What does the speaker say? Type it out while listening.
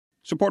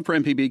Support for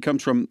MPB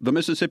comes from the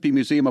Mississippi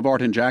Museum of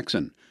Art in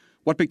Jackson.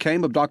 What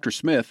Became of Dr.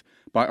 Smith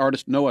by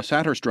artist Noah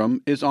Satterstrom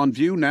is on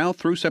view now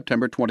through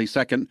September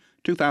 22,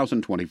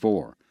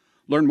 2024.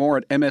 Learn more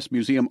at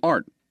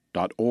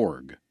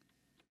msmuseumart.org.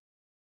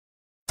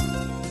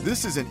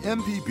 This is an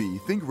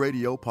MPB Think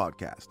Radio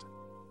podcast.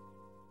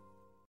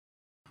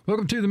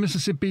 Welcome to the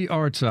Mississippi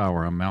Arts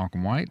Hour. I'm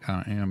Malcolm White.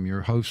 I am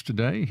your host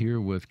today, here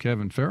with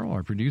Kevin Farrell,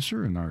 our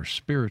producer and our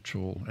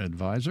spiritual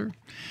advisor.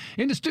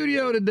 In the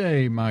studio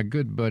today, my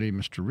good buddy,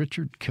 Mr.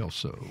 Richard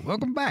Kelso.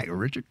 Welcome back,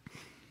 Richard.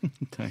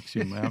 Thanks,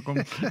 you,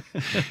 Malcolm.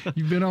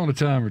 You've been on a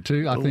time or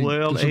two. I think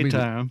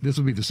this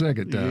will be the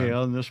second time.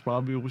 Yeah, and this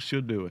probably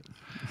should do it.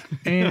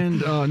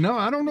 And no,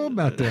 I don't know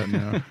about that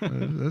now.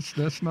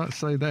 Let's not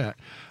say that.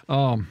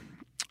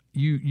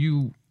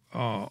 You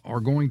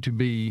are going to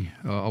be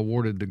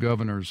awarded the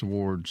Governor's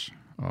Awards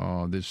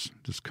this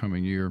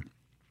coming year,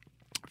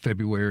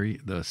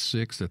 February the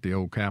 6th at the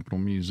Old Capitol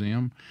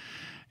Museum.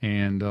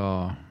 And,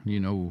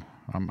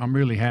 I'm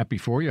really happy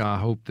for you. I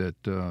hope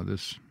that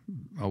this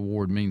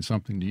award means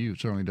something to you. It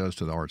certainly does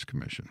to the Arts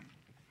Commission.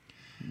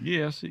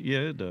 Yes,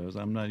 it does.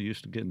 I'm not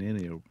used to getting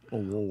any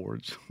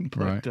awards,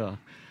 but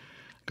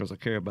because I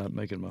care about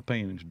making my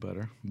paintings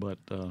better. But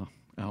I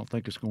don't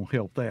think it's going to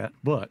help that.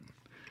 But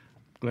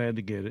glad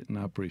to get it, and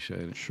I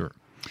appreciate it. Sure.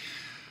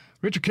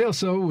 Richard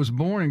Kelso was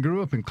born and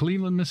grew up in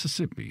Cleveland,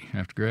 Mississippi.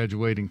 After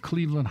graduating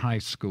Cleveland High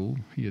School,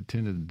 he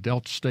attended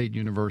Delta State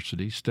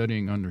University,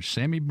 studying under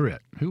Sammy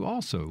Britt, who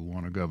also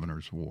won a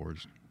Governor's Award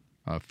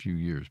a few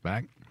years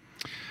back.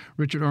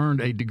 Richard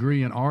earned a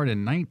degree in art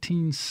in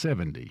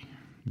 1970.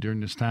 During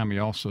this time, he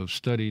also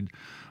studied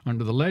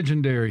under the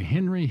legendary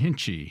Henry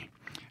Hinchy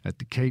at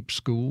the Cape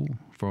School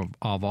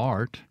of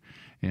Art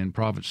in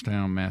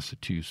Provincetown,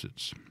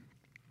 Massachusetts.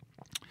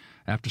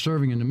 After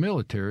serving in the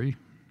military,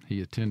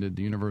 he attended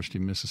the University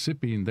of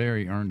Mississippi, and there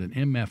he earned an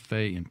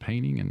MFA in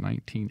painting in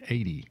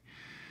 1980.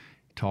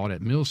 Taught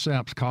at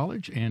Millsaps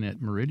College and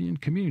at Meridian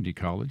Community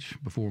College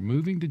before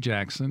moving to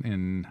Jackson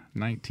in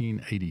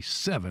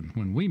 1987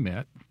 when we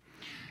met.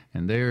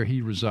 And there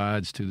he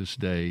resides to this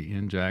day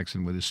in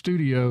Jackson with his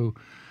studio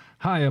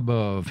high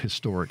above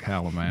historic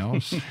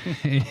Hallowell's.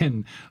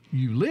 And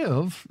you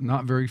live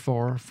not very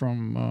far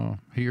from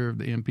here,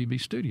 the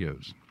MPB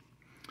studios.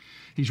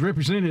 He's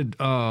represented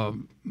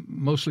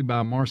mostly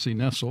by Marcy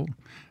Nessel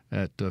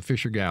at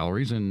Fisher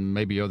Galleries and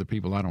maybe other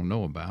people I don't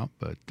know about,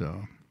 but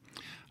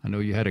I know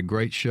you had a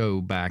great show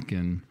back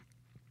in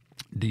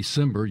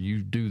December.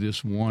 You do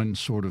this one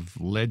sort of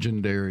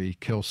legendary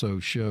Kelso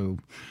show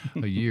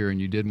a year,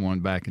 and you did one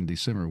back in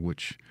December,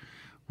 which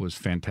was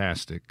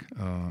fantastic.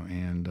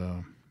 And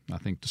I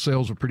think the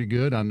sales were pretty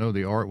good. I know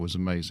the art was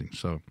amazing.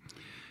 So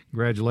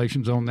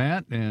congratulations on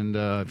that. And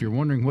if you're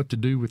wondering what to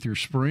do with your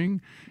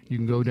spring, you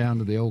can go down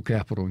to the Old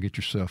Capitol and get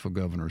yourself a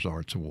Governor's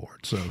Arts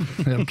Award. So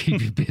that'll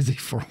keep you busy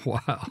for a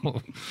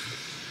while.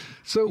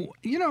 So,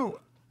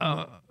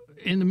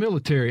 in the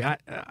military,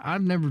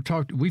 I've never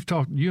talked. We've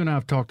talked. You and I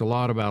have talked a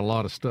lot about a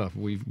lot of stuff.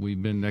 We've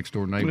been next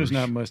door neighbors. There's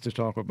not much to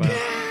talk about.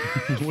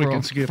 We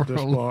can skip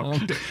this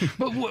block.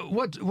 But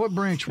what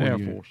branch were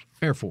you? Air Force.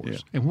 Air Force. Yeah.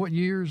 And what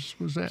years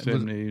was that?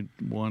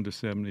 71 to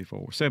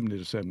 74. 70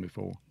 to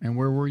 74. And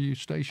where were you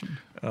stationed?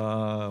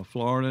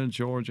 Florida,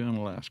 Georgia, and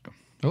Alaska.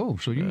 Oh,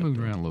 so you moved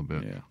around a little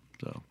bit. Yeah.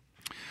 So.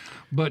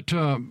 But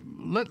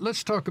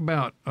let's talk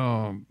about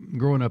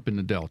growing up in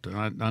the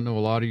Delta. I know a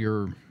lot of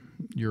your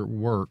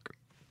work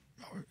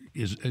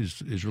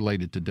is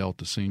related to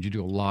Delta scenes. You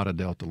do a lot of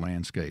Delta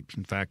landscapes.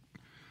 In fact,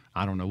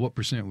 I don't know, what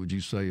percent would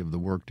you say of the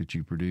work that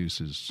you produce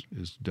is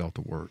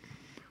Delta work?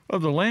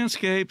 Of the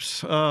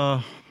landscapes,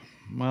 well,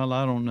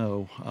 I don't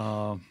know.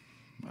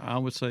 I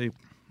would say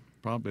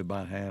probably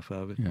about half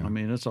of it. Yeah. I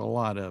mean, it's a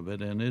lot of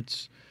it, and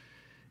it's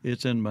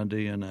in my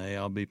DNA.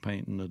 I'll be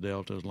painting the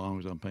Delta as long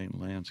as I'm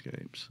painting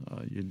landscapes.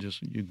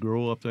 You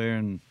grow up there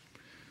and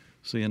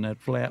seeing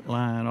that flat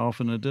line off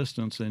in the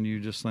distance, and you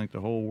just think the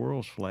whole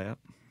world's flat.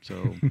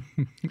 So,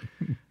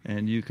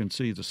 and you can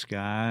see the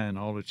sky and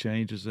all the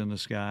changes in the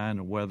sky and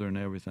the weather and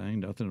everything.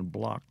 Nothing to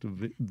block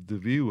the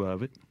view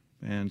of it.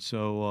 And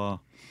so,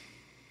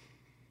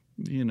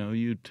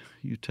 you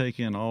take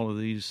in all of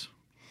these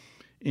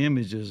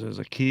images as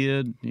a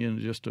kid,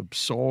 just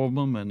absorb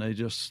them, and they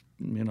just,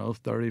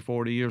 30,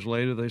 40 years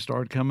later, they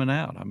start coming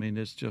out. I mean,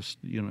 it's just,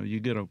 you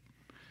get a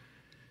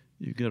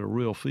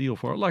real feel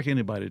for it, like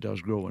anybody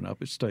does growing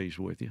up. It stays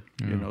with you,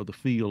 yeah. The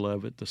feel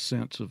of it, the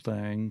sense of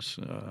things.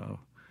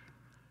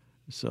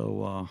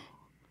 So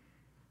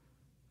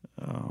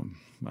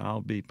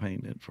I'll be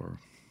painting it for,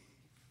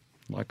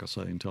 like I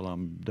say, until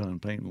I'm done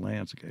painting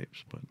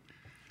landscapes. But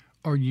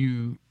are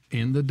you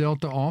in the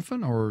Delta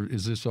often, or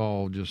is this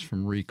all just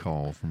from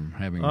recall, from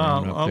having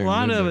grown up there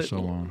and lived there so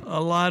long? A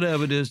lot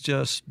of it is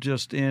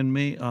just in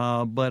me,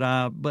 but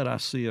I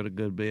see it a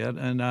good bit,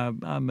 and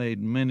I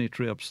made many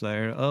trips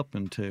there up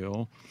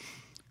until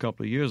a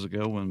couple of years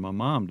ago when my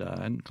mom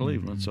died in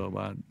Cleveland. Mm-hmm.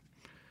 So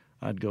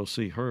I'd go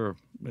see her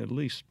at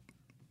least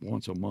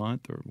once a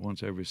month or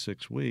once every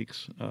 6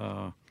 weeks.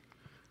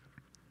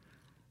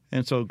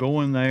 And so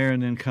going there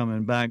and then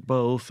coming back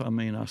both, I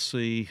mean, I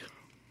see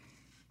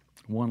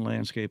one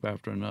landscape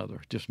after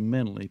another, just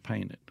mentally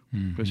paint it.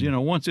 Because Mm-hmm.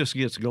 once this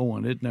gets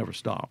going, it never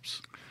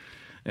stops,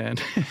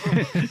 and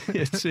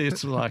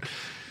it's like,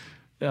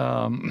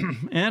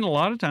 and a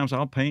lot of times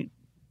I'll paint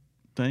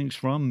things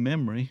from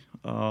memory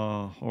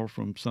or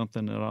from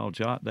something that I'll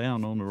jot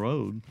down on the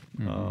road.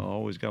 Mm-hmm.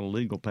 Always got a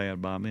legal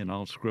pad by me, and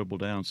I'll scribble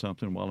down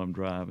something while I'm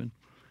driving.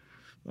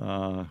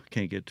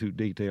 Can't get too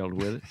detailed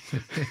with it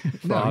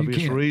for No, you obvious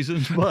can't.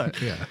 reasons,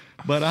 but Yeah.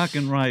 but I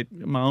can write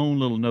my own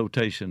little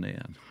notation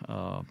in,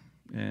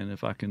 and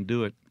if I can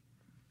do it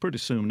pretty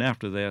soon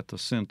after that, the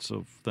sense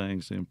of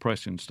things, the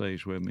impression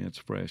stays with me. It's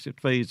fresh. It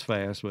fades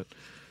fast,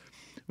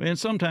 and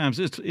sometimes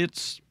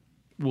it's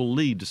will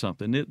lead to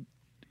something. It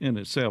in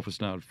itself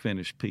is not a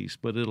finished piece,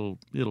 but it'll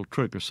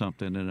trigger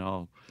something, and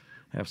I'll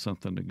have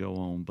something to go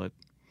on. But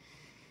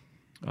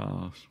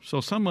so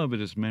some of it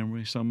is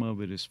memory, some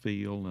of it is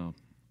feel,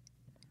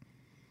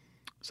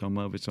 some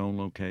of it's on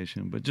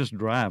location. But just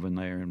driving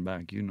there and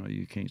back,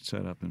 you can't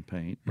set up and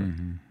paint.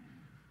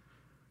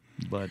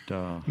 But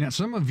Now,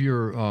 some of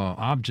your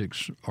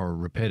objects are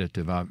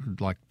repetitive,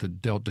 like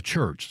the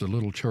church, the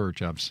little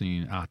church I've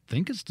seen. I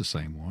think it's the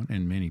same one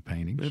in many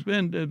paintings.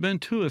 there's been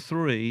two or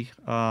three.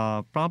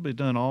 Probably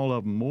done all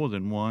of them more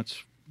than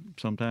once.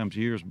 Sometimes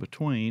years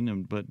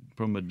between, but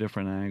from a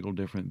different angle,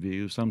 different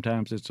view.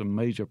 Sometimes it's a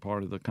major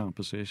part of the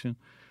composition.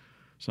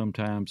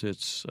 Sometimes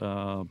it's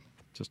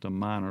just a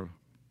minor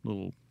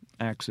little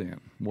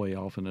accent way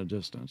off in the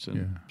distance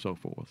and so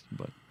forth.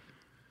 But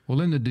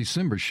Well, in the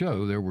December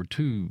show, there were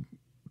two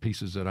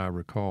pieces that I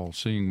recall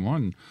seeing.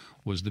 One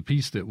was the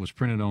piece that was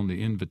printed on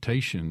the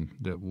invitation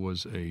that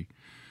was the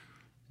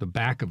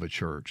back of a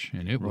church,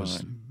 and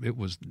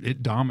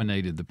it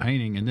dominated the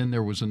painting. And then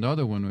there was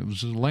another one. It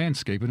was a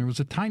landscape, and there was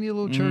a tiny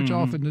little church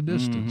off in the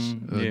distance.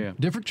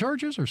 Different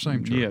churches or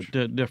same church?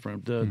 Yeah,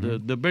 different.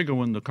 The bigger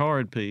one, the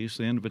card piece,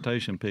 the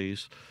invitation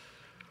piece,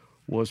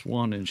 was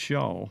one in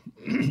Shaw,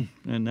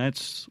 and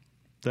that's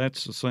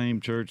the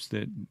same church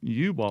that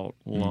you bought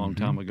a long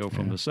time ago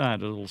from the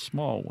side, a little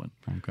small one.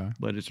 Okay.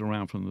 But it's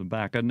around from the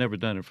back. I'd never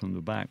done it from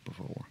the back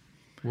before.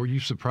 Were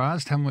you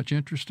surprised how much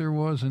interest there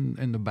was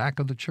in the back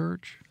of the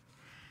church?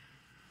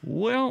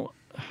 Well,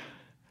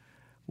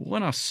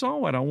 when I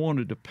saw it, I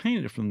wanted to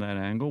paint it from that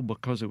angle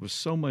because it was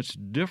so much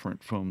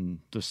different from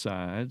the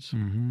sides.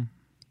 Mm-hmm.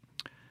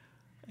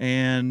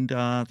 And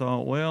I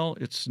thought, well,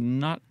 it's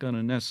not going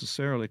to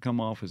necessarily come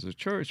off as a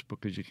church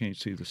because you can't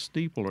see the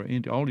steeple or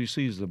anything. All you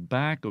see is the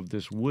back of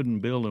this wooden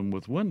building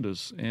with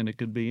windows, and it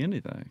could be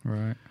anything.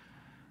 Right.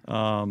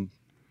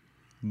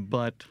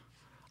 But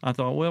I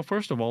thought, well,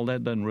 first of all,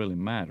 that doesn't really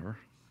matter.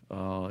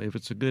 If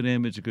it's a good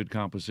image, a good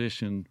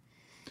composition,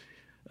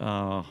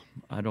 I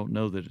don't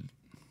know that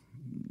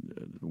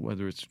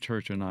whether it's a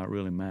church or not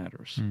really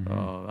matters.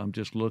 I'm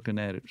just looking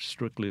at it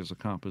strictly as a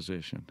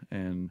composition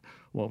and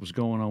what was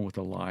going on with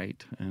the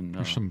light. And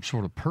There's some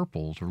sort of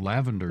purples or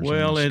lavenders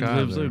well, in the sky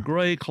there was there. the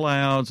gray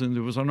clouds, and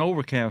there was an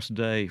overcast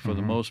day for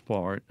the most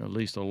part, at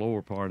least the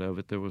lower part of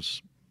it. There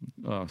was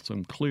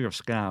some clear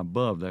sky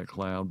above that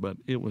cloud, but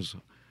that was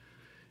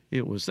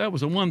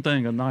the one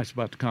thing nice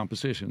about the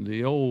composition.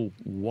 The old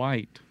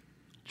white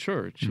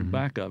church, the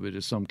back of it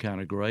is some kind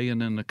of gray,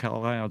 and then the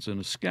clouds in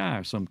the sky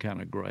are some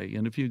kind of gray.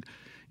 And if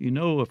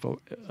if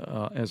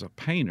as a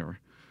painter,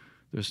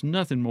 there's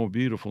nothing more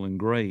beautiful than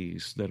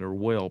grays that are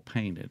well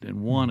painted,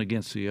 and one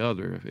against the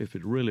other. If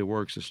it really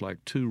works, it's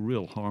like two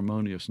real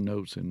harmonious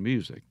notes in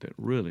music that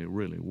really,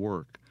 really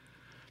work.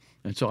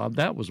 And so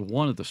that was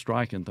one of the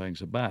striking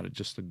things about it,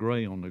 just the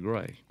gray on the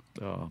gray,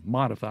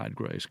 modified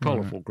grays,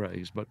 colorful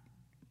grays, but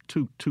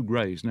two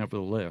grays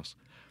nevertheless.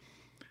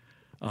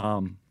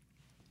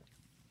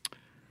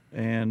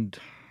 And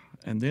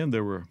then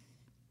there were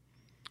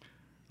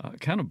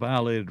kind of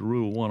violated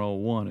Rule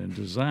 101 in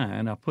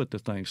design. I put the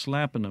thing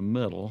slap in the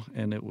middle,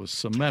 and it was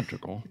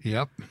symmetrical.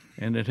 Yep.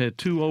 And it had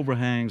two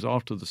overhangs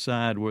off to the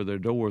side where there are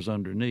doors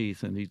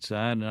underneath on each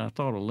side. And I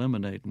thought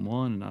eliminating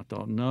one, and I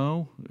thought,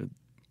 no,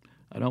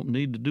 I don't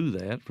need to do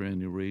that for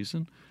any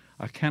reason.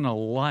 I kind of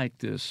like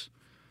this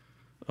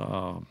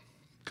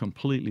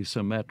completely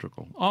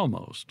symmetrical,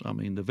 almost. I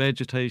mean, the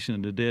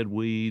vegetation, the dead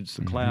weeds,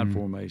 the cloud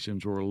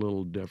formations were a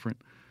little different.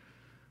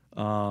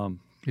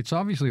 It's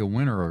obviously a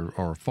winter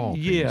or a fall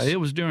piece. Yeah, it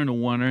was during the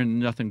winter and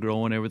nothing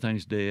growing,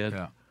 everything's dead.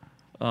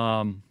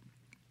 Yeah.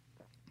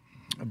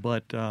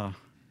 But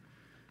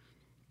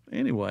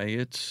anyway,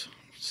 it's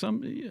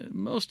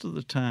most of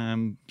the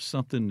time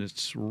something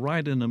that's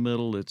right in the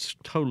middle. It's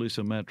totally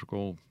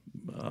symmetrical.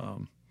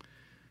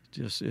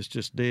 It's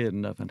just dead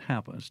and nothing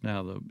happens.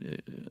 Now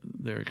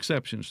there are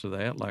exceptions to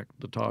that, like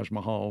the Taj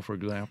Mahal, for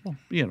example.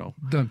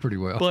 Done pretty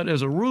well. But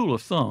as a rule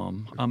of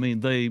thumb, I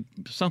mean,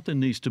 something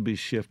needs to be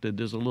shifted.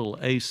 There's a little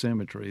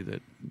asymmetry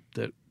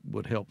that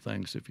would help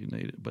things if you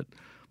need it. But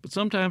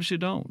sometimes you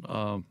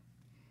don't.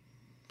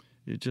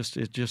 It just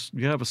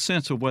you have a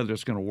sense of whether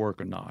it's going to work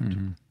or not.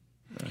 And,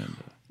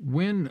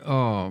 when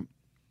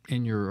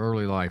in your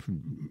early life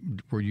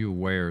were you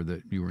aware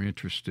that you were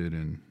interested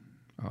in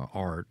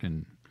art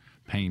and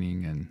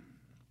painting and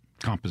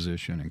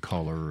composition and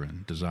color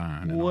and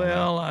design? And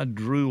well, I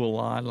drew a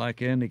lot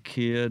like any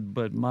kid,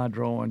 but my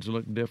drawings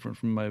looked different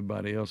from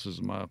everybody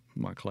else's, my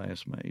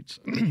classmates.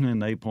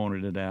 And they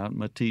pointed it out.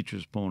 My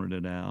teachers pointed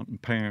it out.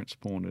 And parents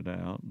pointed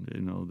out,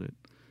 that,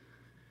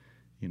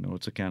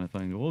 it's the kind of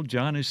thing, well,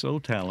 Johnny's so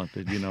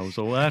talented,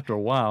 So after a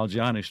while,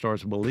 Johnny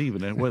starts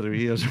believing it, whether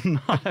he is or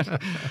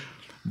not.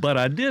 But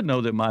I did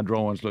know that my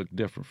drawings looked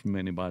different from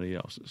anybody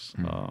else's.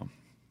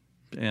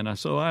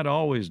 So I'd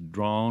always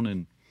drawn,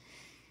 and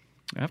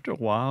after a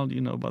while,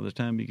 by the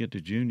time you get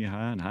to junior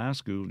high and high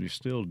school, you're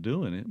still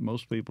doing it.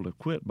 Most people have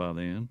quit by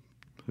then,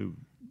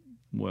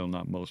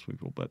 not most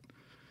people, but,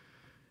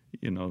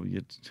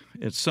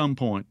 at some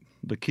point,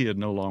 the kid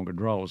no longer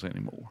draws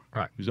anymore.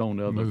 Right. He's on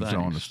to other Moves things.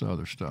 on to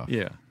other stuff.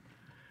 Yeah.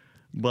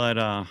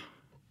 But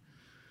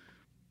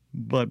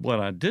what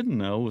I didn't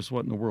know was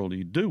what in the world do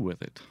you do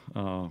with it.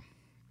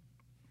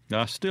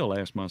 I still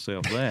ask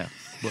myself that,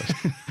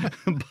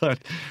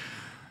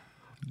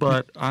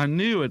 but I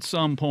knew at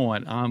some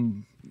point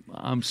I'm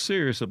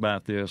serious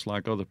about this,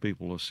 like other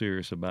people are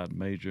serious about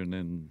majoring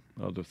in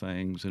other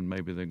things, and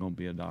maybe they're going to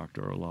be a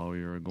doctor or a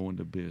lawyer or go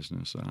into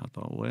business. And I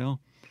thought,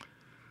 well,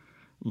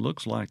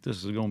 looks like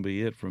this is going to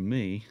be it for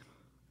me,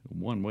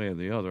 one way or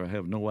the other. I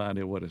have no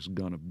idea what it's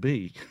going to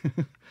be.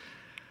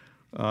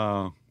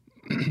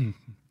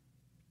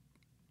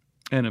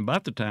 And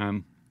about the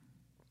time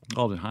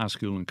I was in high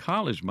school and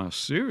college, my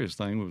serious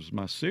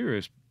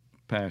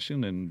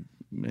passion and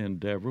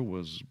endeavor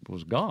was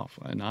golf.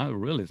 And I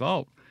really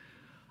thought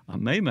I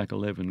may make a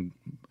living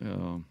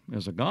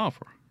as a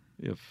golfer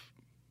if,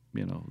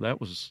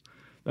 that was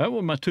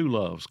my two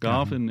loves,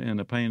 golf and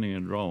the painting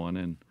and drawing.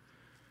 And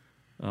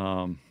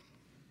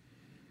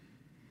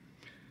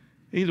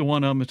either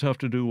one of them are tough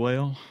to do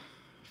well.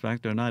 In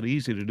fact, they're not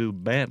easy to do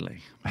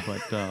badly.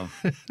 But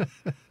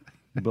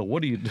but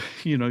what do you do?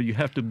 You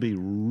have to be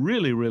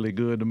really, really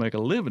good to make a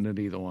living at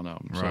either one of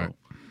them.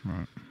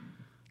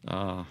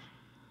 Right.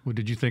 Well,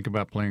 did you think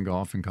about playing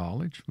golf in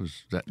college?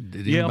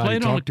 Did anybody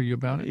talk to you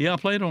about it? Yeah, I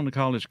played on the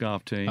college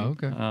golf team. Oh,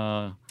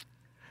 okay.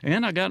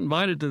 And I got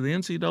invited to the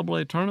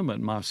NCAA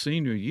tournament my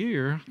senior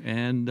year,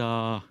 and it's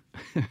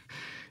a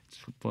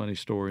funny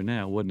story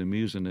now. It wasn't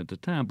amusing at the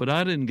time, but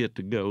I didn't get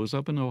to go. It was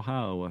up in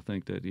Ohio, I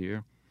think, that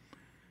year.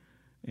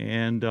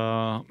 And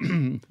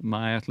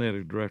my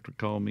athletic director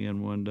called me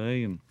in one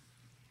day and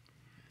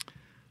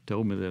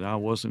told me that I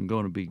wasn't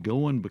going to be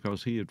going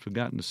because he had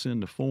forgotten to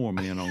send the form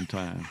in on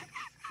time.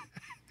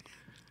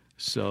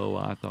 So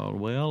I thought,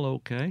 well,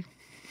 okay.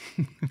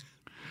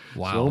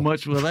 Wow. So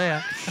much for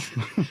that.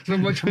 So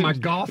much for my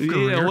golf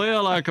career. Yeah,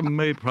 well, I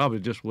probably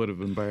just would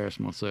have embarrassed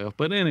myself.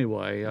 But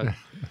anyway,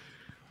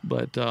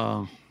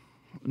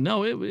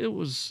 no, it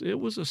was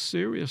a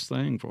serious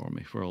thing for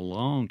me for a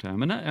long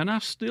time, and I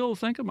still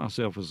think of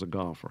myself as a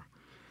golfer.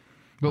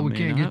 But we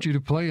can't get you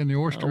to play in the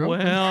Oyster Open?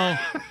 Well,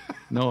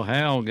 no,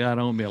 Hal got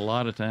on me a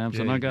lot of times,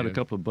 and I got a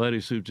couple of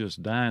buddies who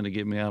just dying to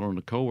get me out on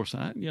the course.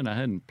 I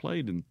hadn't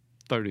played in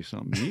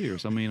 30-something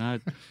years. I mean, I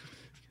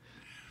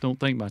don't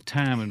think my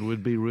timing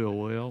would be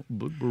real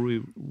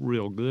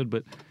good,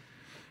 but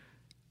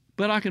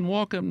I can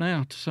walk up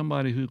now to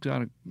somebody who's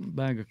got a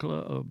bag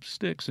of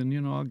sticks,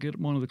 and I'll get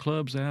one of the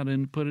clubs out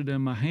and put it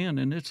in my hand,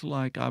 and it's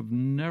like I've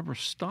never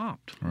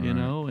stopped, right.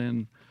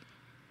 And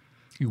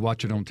you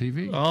watch it on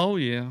TV? Oh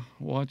yeah,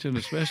 watch it,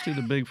 especially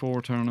the Big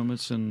Four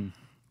tournaments, and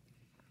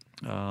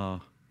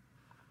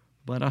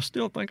but I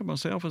still think of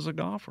myself as a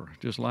golfer.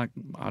 Just like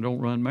I don't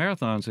run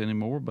marathons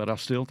anymore, but I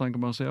still think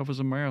of myself as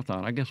a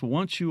marathon. I guess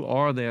once you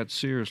are that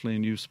seriously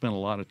and you've spent a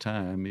lot of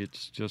time,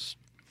 it's just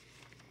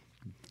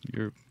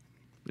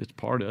it's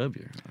part of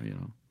you,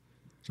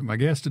 So my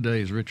guest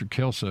today is Richard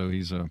Kelso.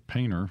 He's a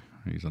painter.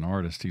 He's an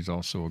artist. He's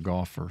also a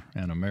golfer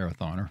and a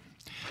marathoner.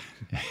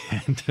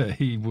 And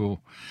he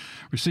will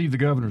receive the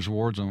Governor's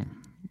Award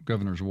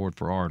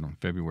for Art on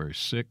February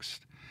 6th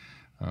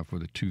for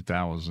the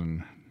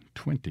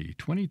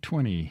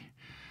 2020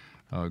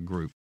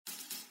 group.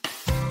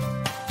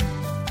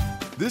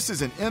 This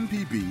is an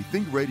MPB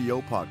Think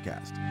Radio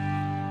podcast.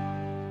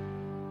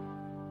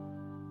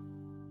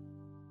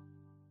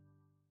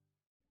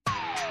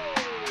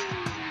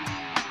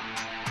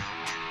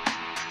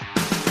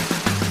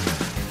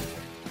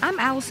 I'm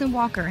Allison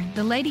Walker,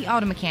 the Lady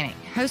Auto Mechanic,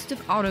 host of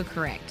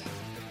AutoCorrect.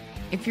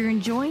 If you're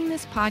enjoying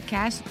this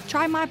podcast,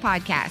 try my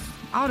podcast,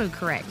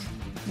 AutoCorrect.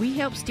 We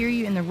help steer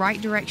you in the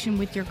right direction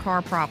with your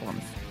car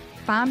problems.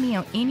 Find me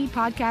on any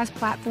podcast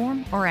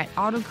platform or at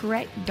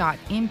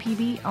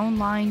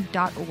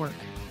autocorrect.mpbonline.org.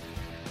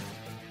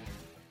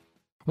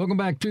 Welcome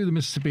back to the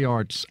Mississippi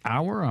Arts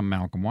Hour. I'm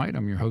Malcolm White.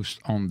 I'm your host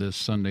on this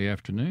Sunday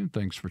afternoon.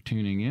 Thanks for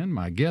tuning in.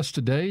 My guest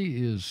today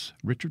is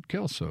Richard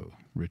Kelso.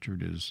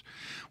 Richard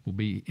will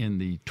be in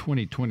the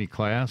 2020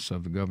 class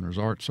of the Governor's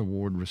Arts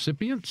Award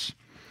recipients.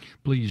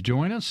 Please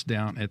join us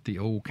down at the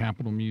Old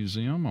Capitol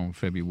Museum on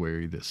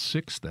February the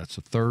 6th. That's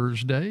a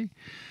Thursday.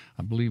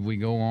 I believe we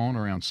go on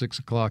around 6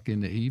 o'clock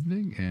in the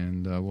evening,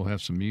 and we'll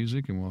have some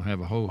music, and we'll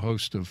have a whole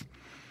host of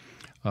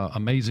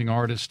amazing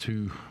artists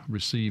who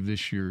received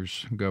this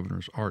year's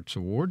Governor's Arts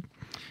Award,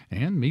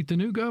 and meet the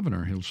new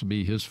governor. It'll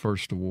be his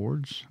first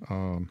awards,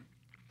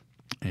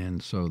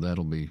 and so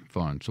that'll be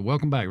fun. So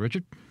welcome back,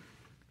 Richard.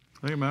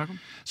 Hey, Malcolm.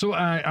 So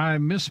I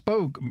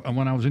misspoke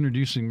when I was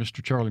introducing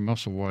Mr. Charlie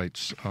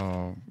Musselwhite's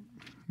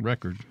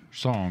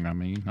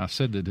song. I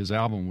said that his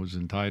album was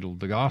entitled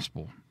The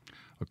Gospel,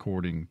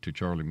 according to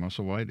Charlie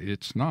Musselwhite.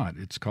 It's not.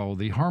 It's called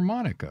The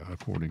Harmonica,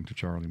 according to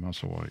Charlie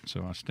Musselwhite.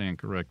 So I stand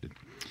corrected.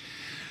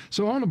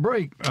 So on the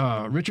break,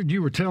 Richard,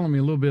 you were telling me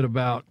a little bit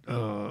about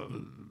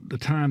the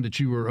time that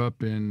you were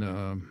up in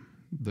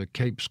the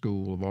Cape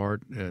School of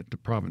Art at the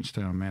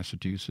Provincetown,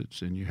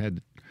 Massachusetts, and you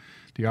had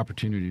the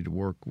opportunity to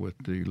work with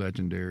the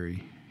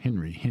legendary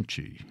Henry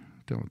Hinchy.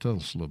 Tell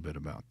us a little bit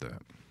about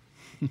that.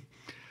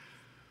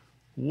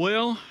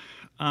 Well,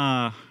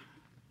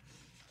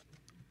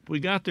 we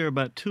got there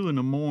about 2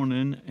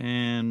 a.m,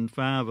 and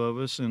 5 of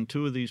us, and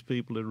 2 of these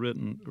people had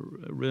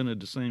rented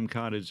the same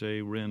cottage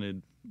they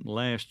rented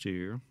last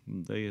year.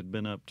 They had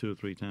been up 2 or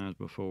 3 times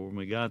before. When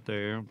we got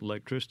there,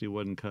 electricity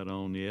wasn't cut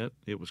on yet.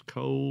 It was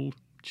cold,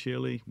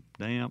 chilly,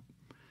 damp.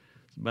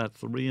 It's about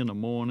 3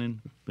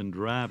 a.m. Been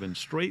driving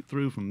straight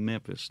through from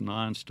Memphis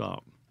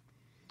nonstop.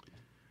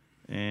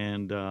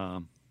 And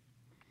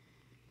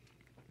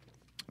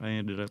I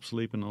ended up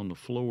sleeping on the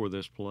floor of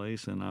this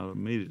place, and I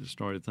immediately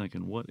started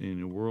thinking, what in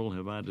the world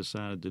have I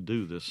decided to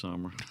do this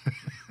summer?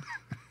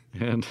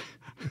 And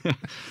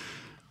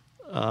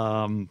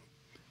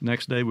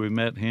next day we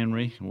met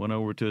Henry, went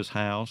over to his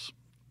house.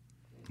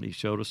 He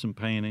showed us some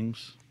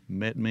paintings,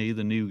 met me,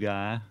 the new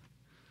guy.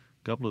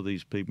 A couple of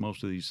these people,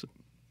 most of these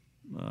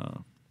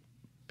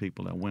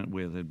people I went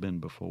with had been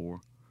before.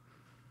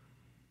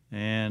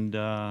 And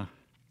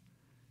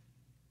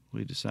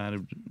we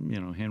decided,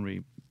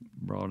 Henry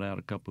brought out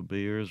a couple of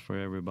beers for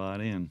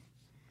everybody, and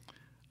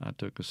I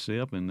took a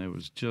sip, and it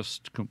was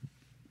just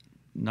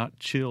not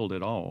chilled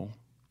at all,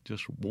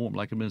 just warm,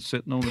 like it had been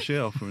sitting on the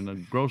shelf in the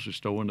grocery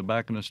store in the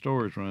back of the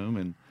storage room.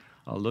 And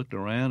I looked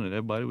around, and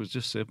everybody was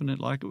just sipping it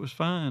like it was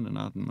fine. And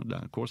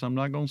of course, I'm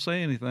not going to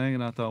say anything.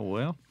 And I thought,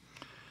 well,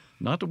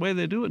 not the way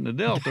they do it in the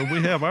Delta.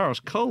 We have ours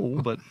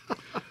cold, but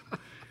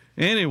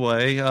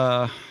anyway,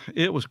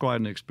 it was quite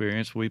an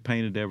experience. We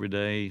painted every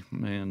day,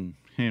 and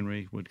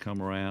Henry would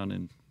come around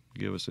and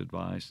give us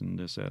advice and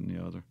this, that, and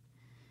the other.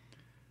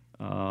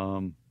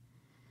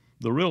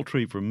 The real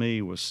treat for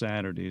me was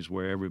Saturdays,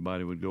 where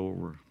everybody would go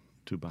over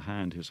to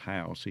behind his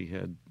house. He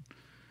had,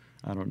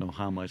 I don't know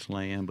how much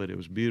land, but it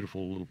was a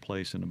beautiful little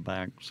place in the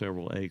back,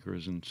 several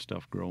acres and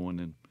stuff growing,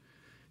 and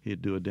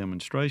he'd do a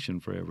demonstration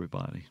for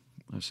everybody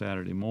a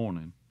Saturday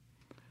morning.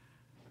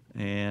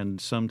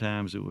 And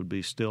sometimes it would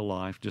be still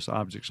life, just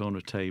objects on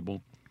a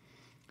table,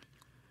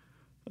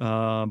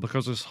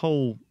 because his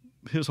whole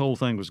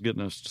thing was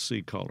getting us to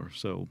see color.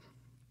 So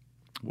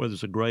whether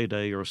it's a gray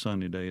day or a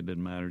sunny day, it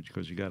didn't matter,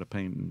 because you got to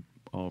paint in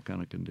all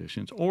kind of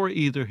conditions. Or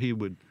either he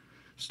would,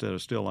 instead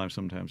of still life,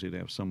 sometimes he'd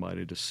have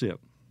somebody to sit.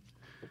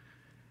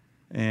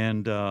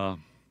 And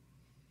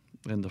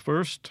in the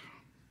first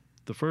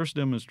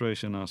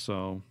demonstration I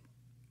saw,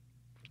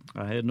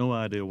 I had no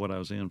idea what I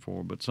was in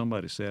for, but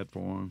somebody sat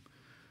for him.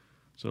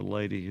 It's a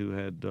lady who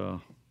had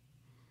a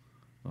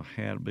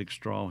big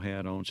straw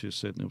hat on. She was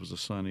sitting. It was a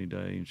sunny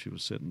day, and she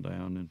was sitting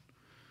down.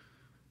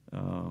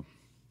 And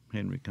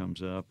Henry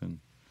comes up, and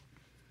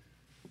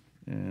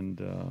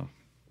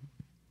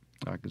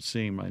I could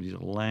see him. Right, he's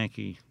a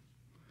lanky,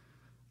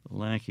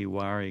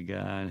 wiry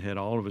guy, and had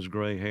all of his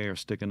gray hair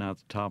sticking out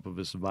the top of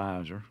his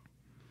visor.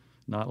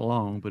 Not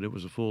long, but it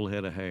was a full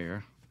head of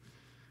hair.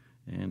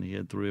 And he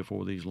had 3 or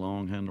 4 of these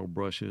long handle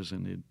brushes,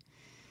 and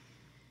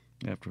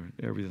after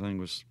everything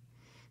was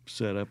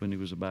set up and he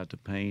was about to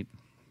paint,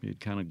 he'd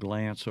kind of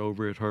glance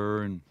over at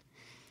her and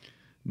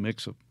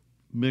mix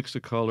a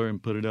color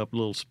and put it up a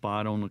little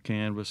spot on the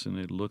canvas, and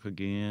he'd look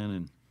again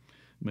and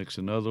mix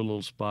another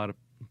little spot,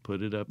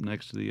 put it up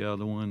next to the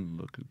other one,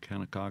 look,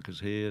 kind of cock his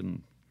head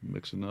and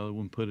mix another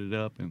one, put it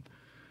up. And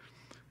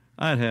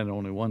I'd had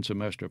only 1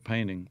 semester of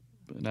painting,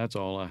 and that's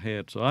all I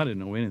had, so I didn't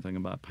know anything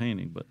about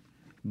painting. But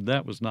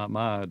that was not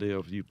my idea.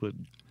 If you put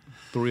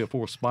 3 or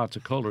 4 spots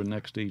of color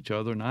next to each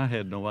other, and I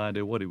had no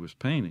idea what he was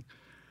painting.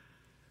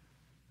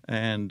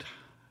 And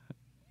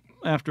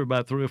after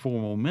about 3 or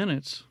 4 more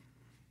minutes,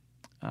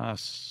 I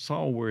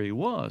saw where he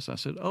was. I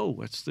said,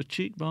 oh, it's the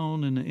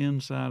cheekbone and the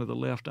inside of the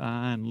left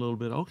eye and a little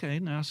bit. Okay,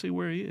 now I see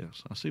where he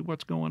is. I see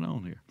what's going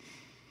on here.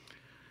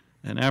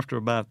 And after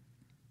about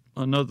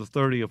another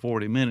 30 or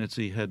 40 minutes,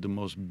 he had the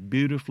most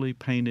beautifully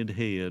painted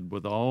head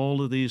with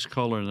all of these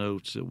color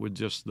notes that were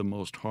just the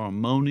most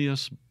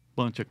harmonious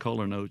bunch of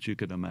color notes you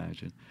could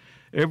imagine.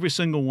 Every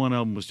single one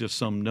of them was just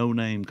some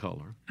no-name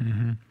color.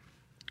 Mm-hmm.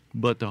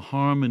 But the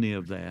harmony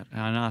of that,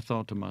 and I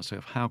thought to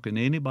myself, how can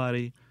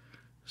anybody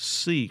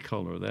see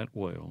color that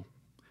well?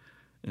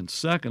 And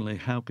secondly,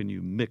 how can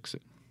you mix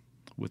it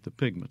with the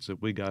pigments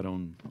that we got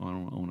on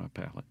our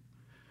palette?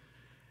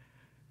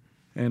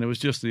 And it was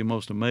just the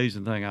most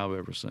amazing thing I've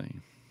ever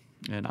seen.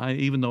 And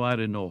even though I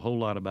didn't know a whole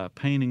lot about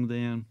painting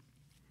then,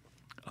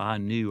 I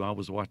knew I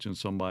was watching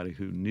somebody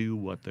who knew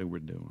what they were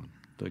doing.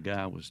 The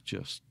guy was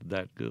just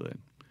that good.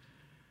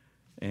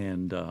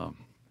 And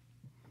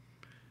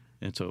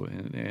so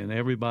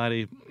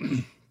everybody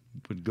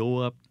would go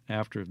up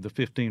after the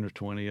 15 or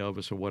 20 of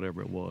us or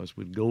whatever it was,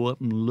 would go up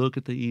and look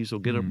at the easel,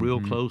 get up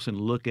real close and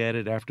look at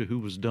it after who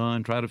was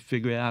done, try to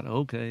figure out,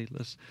 okay,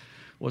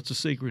 what's the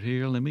secret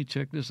here? Let me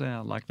check this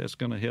out, like that's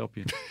going to help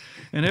you.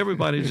 And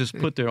everybody just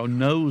put their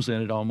nose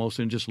in it almost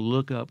and just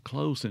look up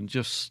close and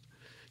just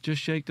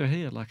shake their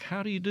head like,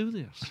 how do you do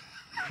this?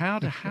 How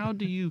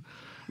do you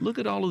look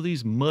at all of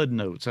these mud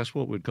notes? That's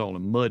what we'd call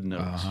them, mud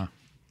notes. Uh-huh.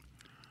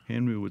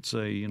 Henry would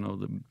say,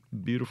 the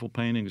beautiful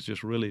painting is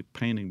just really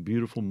painting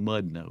beautiful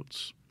mud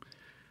notes.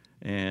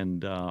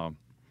 And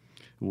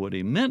what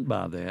he meant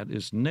by that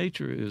is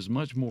nature is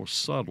much more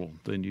subtle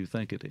than you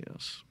think it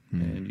is.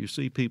 And you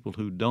see people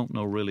who don't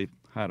know really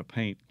how to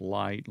paint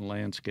light,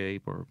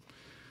 landscape, or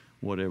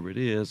whatever it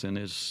is, and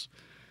it's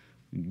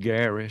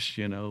garish,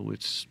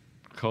 it's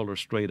color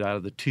straight out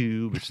of the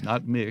tube. It's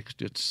not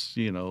mixed. It's,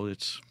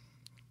 it's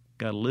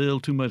got a little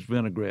too much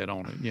vinaigrette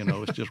on it.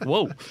 It's just,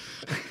 whoa.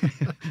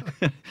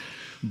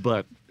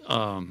 But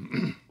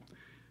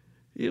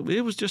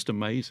it was just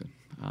amazing.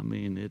 I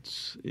mean,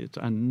 it's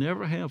I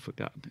never have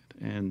forgotten it.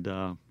 And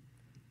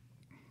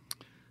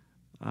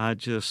I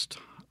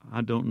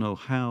don't know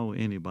how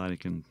anybody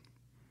can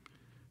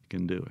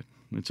do it.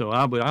 And so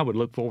I would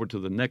look forward to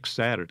the next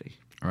Saturday,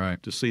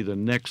 right, to see the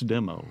next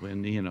demo.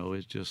 And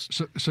it's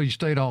just so you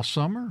stayed all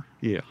summer.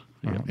 Yeah.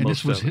 And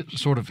this was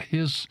sort of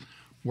his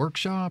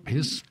workshop.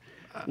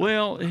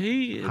 Well,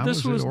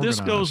 this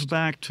goes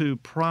back to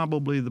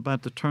probably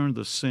about the turn of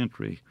the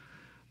century.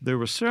 There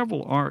were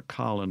several art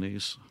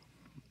colonies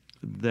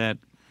that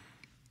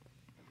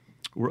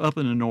were up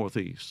in the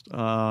Northeast.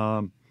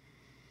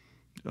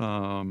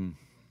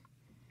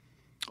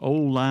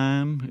 Old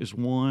Lyme is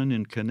one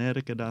in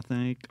Connecticut, I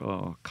think.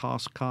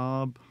 Cos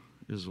Cob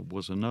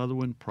was another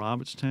one.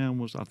 Provincetown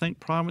was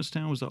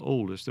the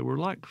oldest. There were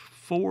like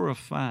 4 or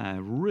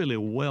 5 really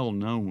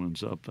well-known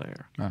ones up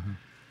there. Uh-huh.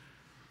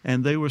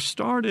 And they were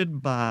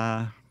started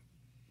by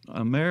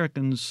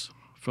Americans,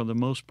 for the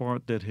most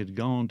part, that had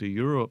gone to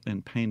Europe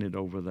and painted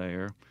over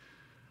there.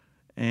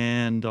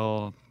 And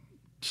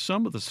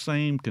some of the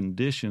same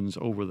conditions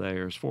over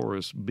there as far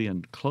as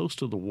being close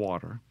to the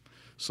water,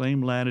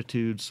 same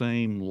latitude,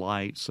 same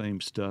light,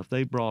 same stuff,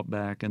 they brought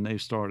back and they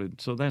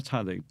started. So that's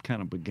how they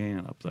kind of began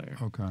up there.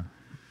 Okay.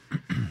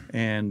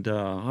 And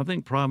I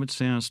think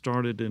Provincetown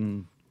started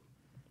in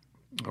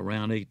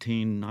around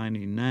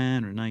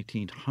 1899 or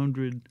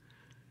 1900.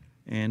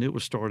 And it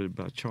was started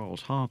by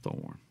Charles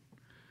Hawthorne.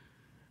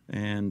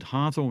 And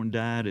Hawthorne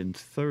died in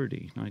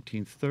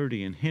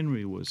 1930, and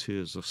Henry was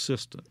his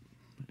assistant.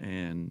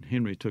 And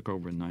Henry took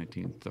over in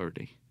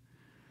 1930.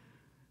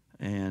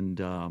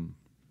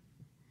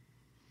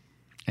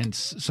 And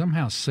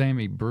somehow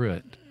Sammy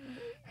Britt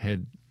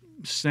had...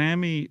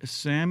 Sammy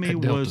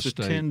was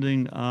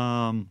attending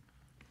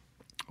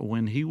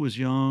when he was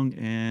young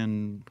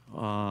and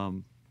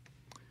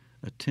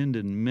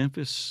attended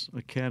Memphis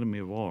Academy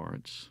of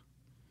Arts.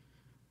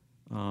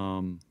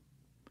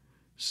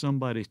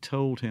 Somebody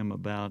told him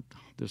about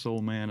this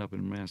old man up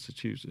in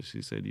Massachusetts.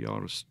 He said, you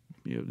ought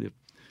to,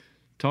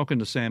 talking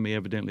to Sammy,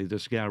 evidently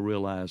this guy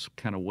realized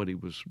kind of what he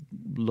was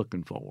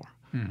looking for.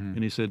 Mm-hmm.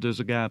 And he said, there's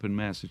a guy up in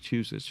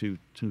Massachusetts who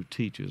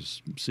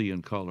teaches See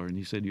and Color, and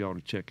he said, you ought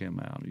to check him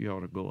out. You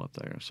ought to go up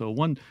there. So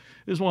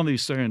it's one of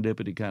these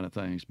serendipity kind of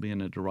things,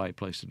 being at the right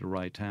place at the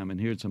right time and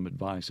hearing some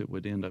advice that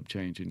would end up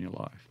changing your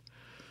life.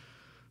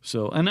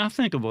 So, and I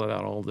think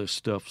about all this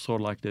stuff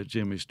sort of like that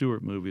Jimmy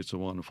Stewart movie, It's a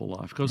Wonderful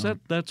Life, because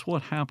that's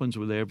what happens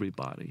with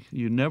everybody.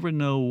 You never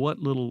know what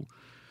little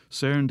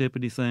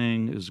serendipity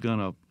thing is going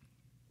to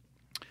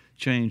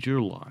change your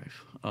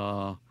life.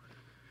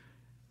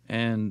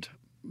 And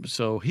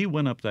so he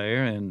went up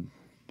there and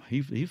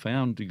he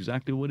found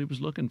exactly what he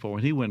was looking for.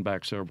 And he went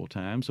back several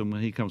times. And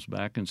when he comes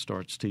back and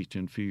starts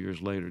teaching a few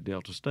years later at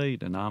Delta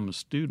State, and I'm a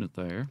student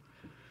there,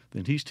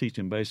 then he's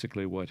teaching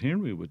basically what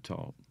Henry would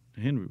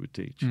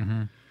teach.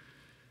 Mm-hmm.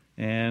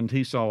 And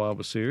he saw I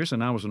was serious,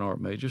 and I was an art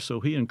major, so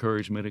he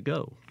encouraged me to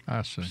go.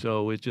 I see.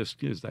 So it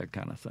just is that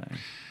kind of thing.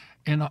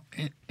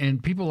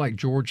 And people like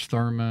George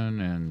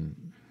Thurman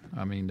and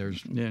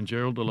there's and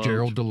Gerald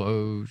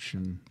Deloge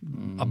and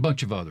a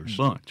bunch of others.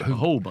 A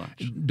whole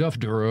bunch. Duff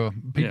Dura,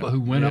 people who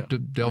went up to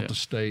Delta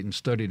State and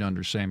studied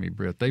under Sammy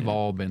Britt. They've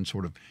all been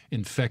sort of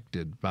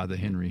infected by the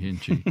Henry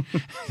Hinchy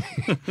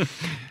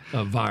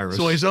virus.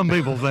 So some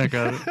people think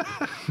of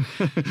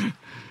it.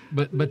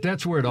 But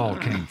that's where it all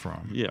came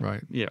from,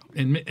 right? Yeah.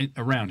 And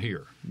around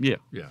here. Yeah.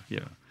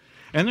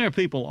 And there are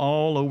people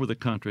all over the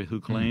country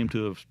who claim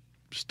to have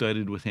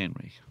studied with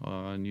Henry,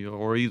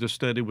 or either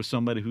studied with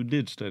somebody who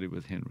did study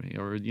with Henry,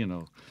 or,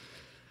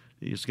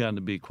 it's gotten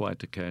to be quite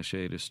the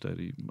cachet to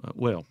study.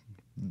 Well,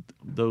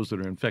 those that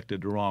are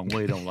infected the wrong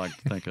way don't like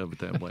to think of it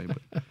that way.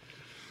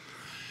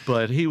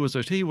 But he was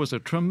a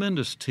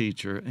tremendous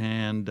teacher,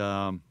 and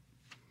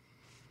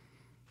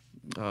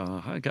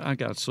I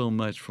got so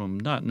much from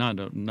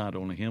not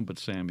only him but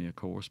Sammy, of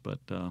course. But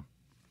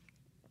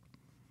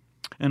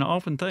And I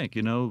often think,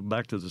 you know,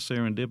 back to the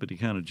serendipity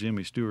kind of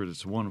Jimmy Stewart,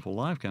 It's a Wonderful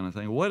Life kind of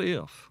thing. What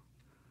if?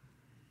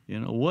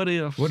 You know, what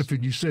if? What if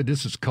you said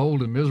this is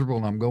cold and miserable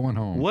and I'm going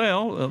home?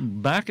 Well,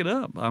 back it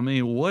up. I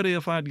mean, what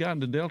if I'd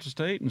gotten to Delta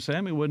State and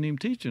Sammy wasn't even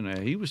teaching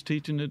there? He was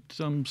teaching at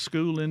some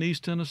school in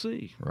East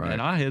Tennessee. Right.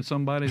 And I had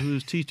somebody who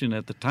was teaching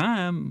at the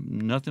time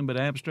nothing but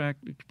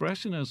abstract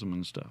expressionism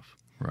and stuff.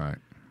 Right.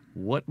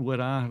 What would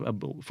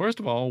first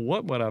of all,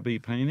 what would I be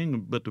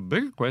painting? But the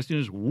bigger question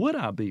is, would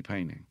I be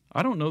painting?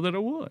 I don't know that I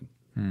would.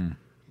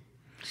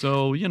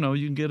 So, you know,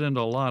 you can get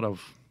into a lot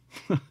of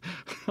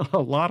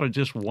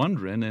just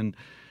wondering, and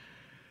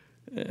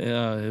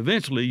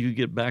eventually you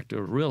get back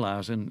to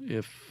realizing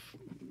if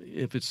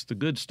it's the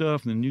good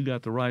stuff, then you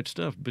got the right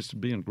stuff, just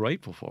being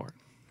grateful for it.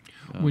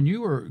 When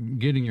you were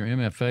getting your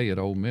MFA at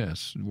Ole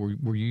Miss,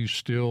 were you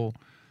still,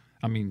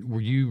 I mean,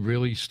 were you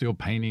really still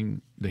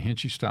painting the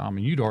Hinchey style? I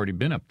mean, you'd already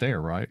been up there,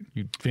 right?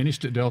 You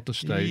finished at Delta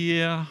State.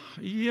 Yeah,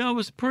 I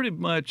was pretty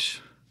much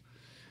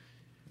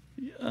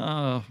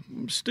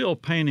still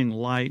painting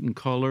light and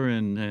color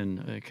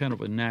and kind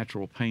of a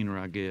natural painter,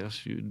 I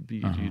guess you'd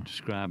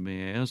describe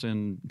me as,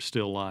 and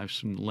still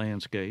lifes and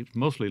landscapes,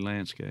 mostly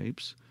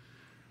landscapes.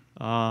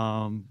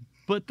 But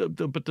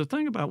the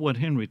thing about what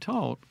Henry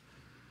taught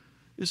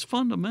is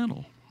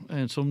fundamental,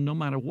 and so no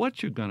matter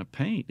what you're going to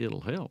paint,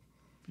 it'll help.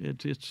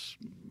 It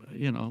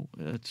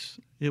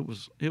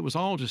was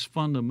all just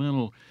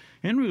fundamental.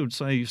 Henry would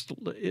say,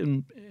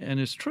 and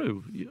it's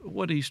true,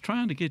 what he's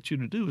trying to get you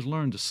to do is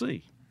learn to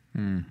see.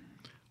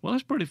 Well,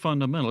 that's pretty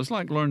fundamental. It's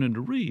like learning to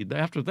read.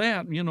 After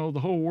that, you know, the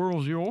whole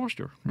world's your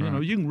oyster. Right. You know,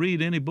 you can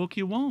read any book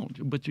you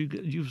want, but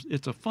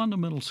it's a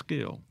fundamental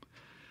skill.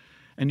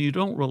 And you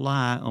don't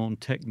rely on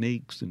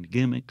techniques and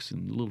gimmicks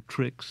and little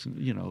tricks.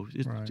 You know,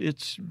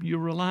 you're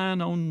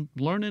relying on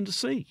learning to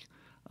see.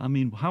 I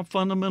mean, how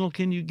fundamental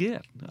can you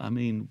get? I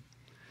mean,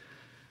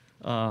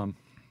 I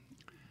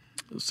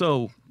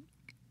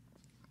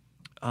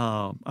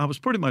was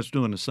pretty much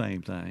doing the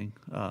same thing.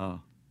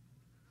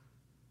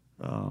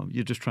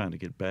 You're just trying to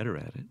get better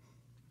at it.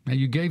 Now,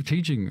 you gave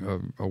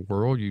teaching a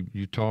whirl.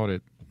 You taught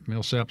at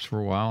Millsaps for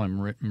a while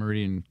and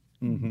Meridian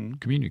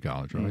Community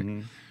College, right?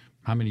 Mm-hmm.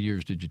 How many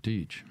years did you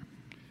teach?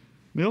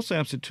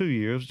 Millsaps at 2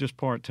 years, just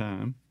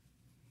part-time.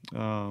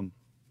 And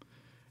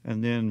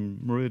then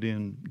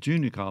Meridian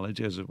Junior College,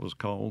 as it was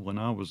called when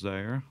I was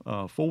there,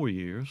 4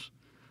 years.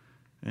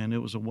 And I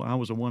was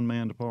a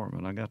one-man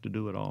department. I got to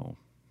do it all.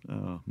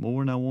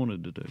 More than I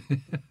wanted to do.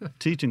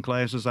 Teaching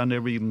classes I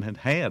never even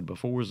had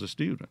before as a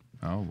student.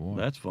 Oh, boy.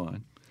 That's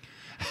fun.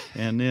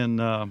 And then,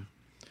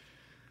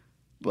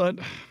 but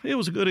it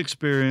was a good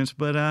experience.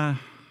 But I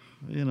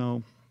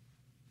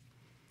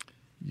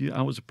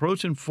was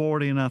approaching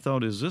 40, and I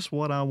thought, is this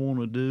what I want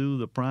to do,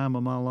 the prime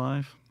of my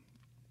life?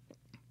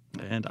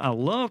 And I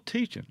love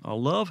teaching. I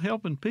love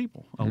helping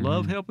people. I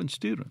love helping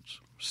students.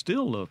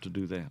 Still love to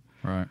do that.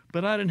 Right.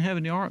 But I didn't have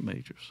any art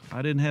majors.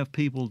 I didn't have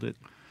people that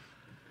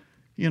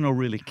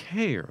really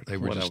cared. They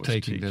were what just I was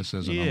taking teaching. this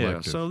as an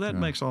elective. So that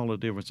makes all the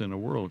difference in the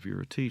world if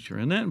you're a teacher.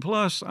 And then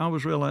plus, I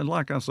was realizing,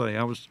 like I say,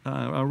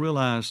 I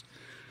realized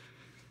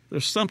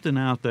there's something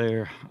out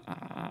there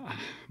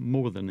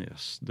more than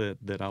this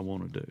that I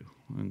want to do.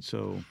 And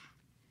so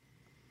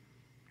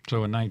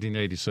in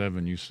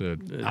 1987, you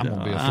said, I'm going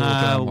to be a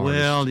full-time artist.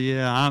 Well,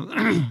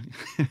 yeah.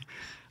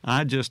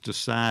 I just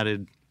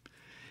decided,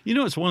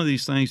 it's one of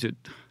these things that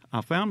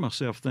I found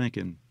myself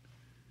thinking,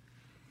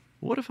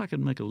 what if I could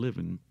make a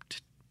living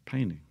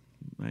painting,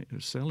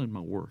 selling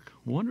my work?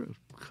 I wonder if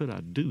could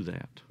I do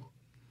that?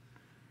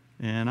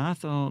 And I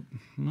thought,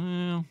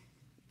 it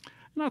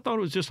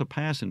was just a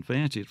passing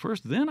fancy at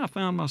first. Then I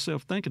found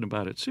myself thinking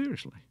about it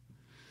seriously.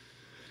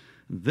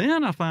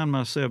 Then I find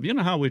myself,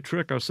 how we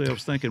trick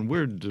ourselves thinking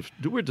we're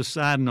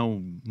deciding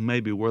on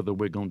maybe whether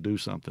we're going to do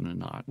something or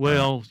not.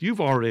 Well, you've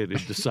already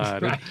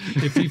decided. Right.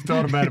 If you've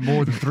thought about it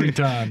more than 3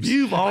 times.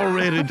 You've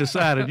already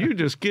decided. You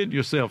just get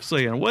yourself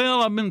saying,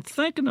 well, I've been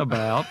thinking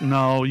about.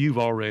 No, you've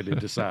already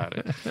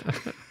decided.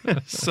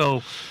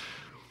 So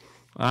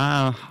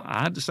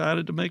I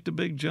decided to make the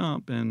big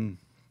jump, and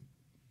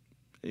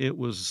it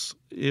was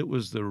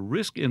the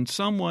risk. In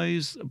some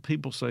ways,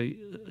 people say,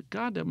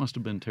 God, that must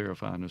have been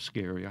terrifying or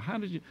scary. How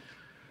did you?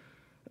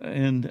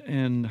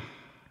 And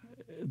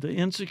the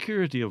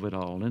insecurity of it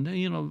all,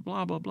 and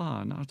blah blah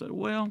blah. And I thought,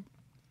 well,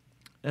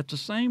 at the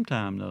same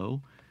time,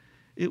 though,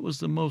 it was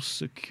the most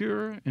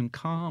secure and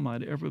calm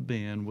I'd ever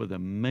been with a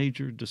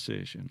major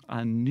decision.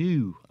 I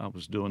knew I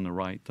was doing the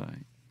right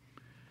thing.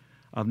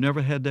 I've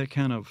never had that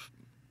kind of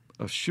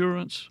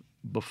assurance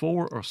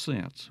before or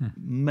since,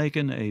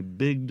 making a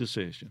big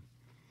decision.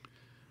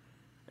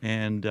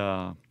 And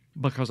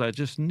because I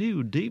just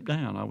knew deep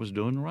down I was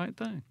doing the right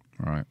thing.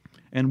 Right.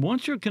 And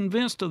once you're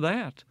convinced of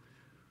that,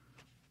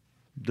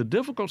 the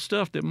difficult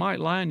stuff that might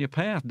lie in your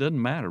path doesn't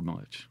matter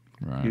much.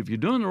 Right. If you're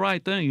doing the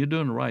right thing, you're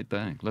doing the right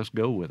thing. Let's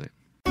go with it.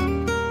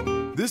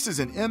 This is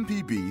an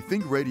MPB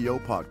Think Radio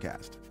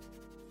podcast.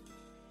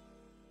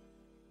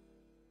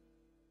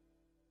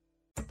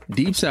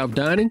 Deep South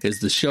Dining is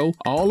the show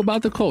all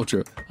about the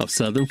culture of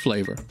Southern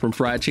flavor, from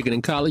fried chicken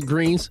and collard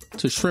greens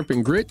to shrimp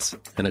and grits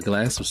and a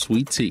glass of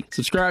sweet tea.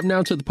 Subscribe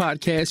now to the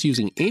podcast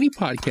using any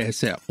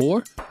podcast app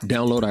or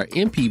download our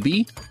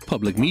MPB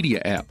public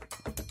media app.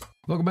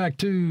 Welcome back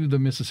to the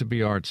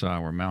Mississippi Arts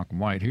Hour. Malcolm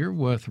White here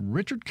with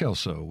Richard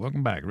Kelso.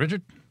 Welcome back,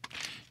 Richard.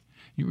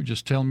 You were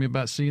just telling me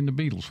about seeing the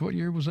Beatles. What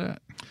year was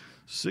that?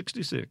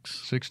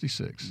 66.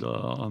 66.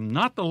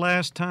 Not the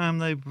last time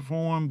they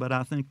performed, but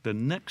I think the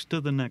next to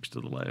the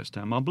last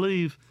time. I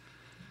believe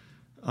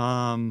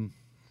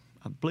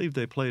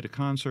they played a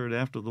concert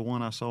after the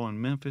one I saw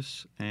in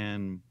Memphis,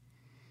 and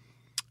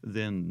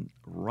then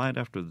right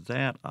after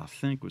that, I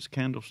think was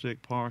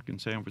Candlestick Park in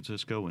San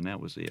Francisco, and that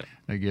was it.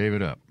 They gave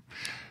it up.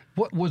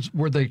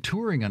 Were they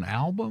touring an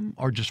album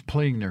or just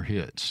playing their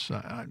hits?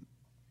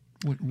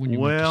 When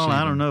you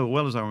I don't know.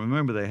 Well, as I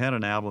remember, they had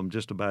an album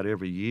just about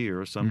every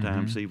year,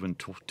 sometimes even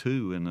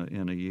two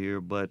in a year.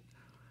 But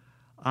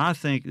I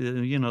think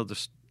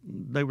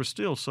they were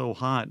still so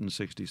hot in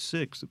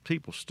 '66 that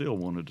people still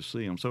wanted to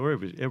see them. So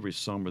every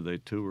summer they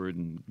toured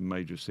in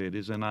major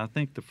cities, and I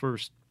think the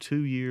first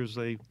 2 years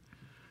they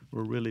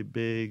were really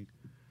big.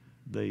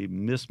 They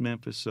missed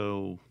Memphis,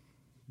 so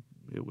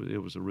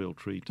it was a real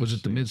treat. Was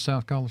it the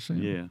Mid-South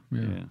Coliseum?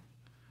 Yeah.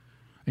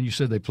 And you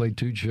said they played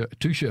two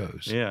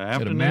shows. Yeah,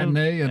 afternoon, a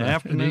matinee and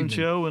afternoon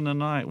show and a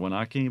night one.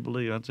 I can't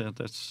believe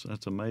that's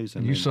amazing.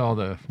 And you saw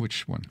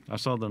which one? I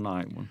saw the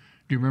night one.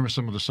 Do you remember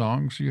some of the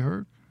songs you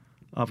heard?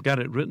 I've got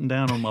it written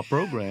down on my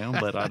program,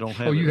 but I don't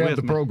have it with me. Oh, you have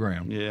the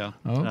program. Yeah.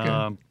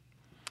 Okay.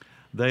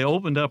 They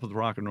opened up with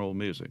rock and roll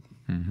music.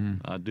 Mm-hmm.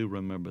 I do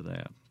remember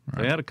that.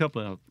 Right. They had a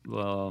couple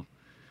of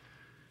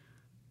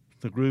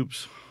the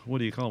groups, what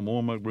do you call them,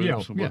 warm-up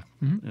groups? Yeah.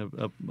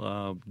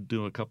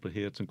 Doing a couple of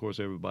hits. And, of course,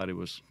 everybody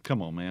was,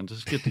 come on, man,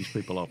 just get these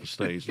people off the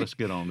stage. Let's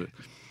get on it.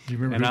 Do you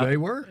remember who they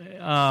were?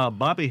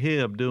 Bobby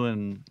Hibb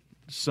doing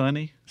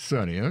Sonny.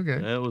 Sonny, okay.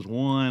 That was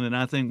one, and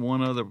I think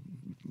one other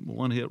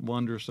one-hit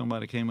wonder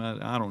somebody came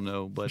out. I don't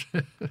know. But,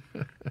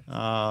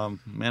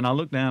 man, I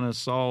looked down and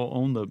saw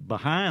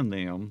behind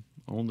them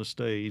on the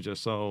stage, I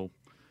saw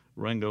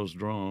Ringo's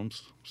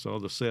drums, saw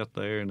the set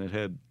there, and it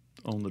had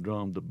on the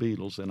drum the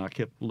Beatles, and I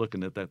kept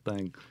looking at that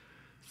thing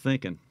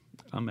thinking,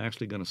 I'm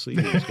actually going to see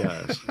these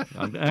guys.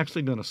 I'm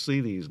actually going to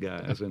see these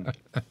guys. And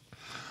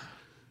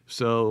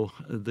so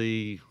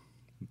the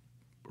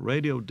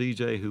radio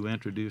DJ who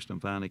introduced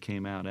them finally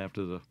came out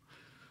after the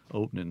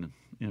opening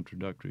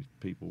introductory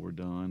people were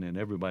done, and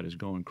everybody's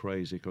going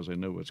crazy because they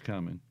know what's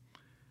coming.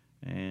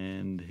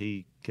 And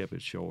he kept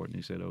it short, and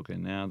he said, okay,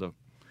 now the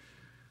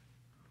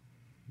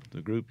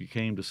group you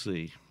came to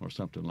see, or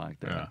something like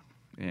that. Yeah.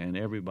 And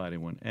everybody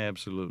went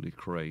absolutely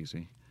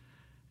crazy.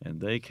 And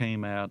they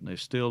came out, and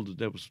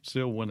that was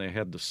still when they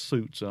had the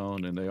suits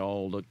on, and they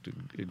all looked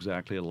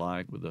exactly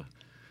alike with the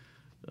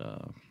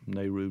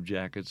Nehru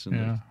jackets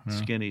and the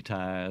skinny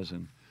ties.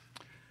 And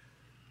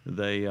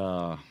they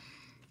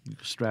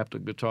strapped the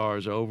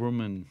guitars over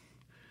them and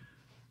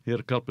hit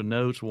a couple of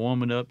notes,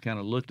 warming up, kind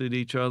of looked at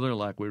each other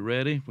like, we're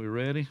ready,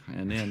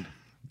 and then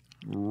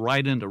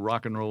right into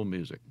rock and roll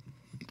music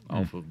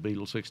off of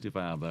Beatles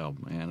 65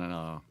 album.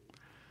 And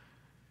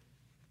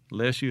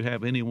unless you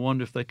have any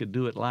wonder if they could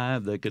do it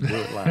live, they could do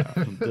it live.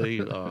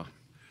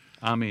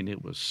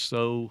 It was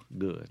so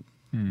good.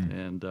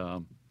 And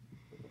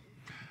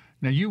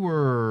now, you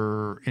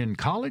were in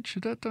college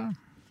at that time?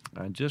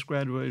 I just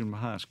graduated from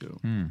high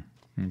school.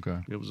 Okay.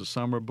 It was the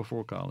summer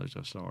before college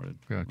I started.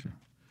 Gotcha.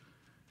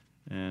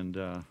 And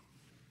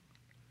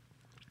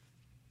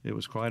it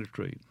was quite a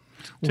treat.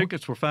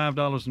 Tickets were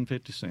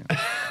 $5.50.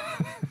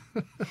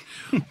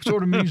 What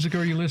sort of music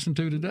are you listening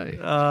to today?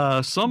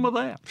 Some of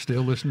that.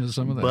 Still listening to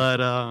some of that?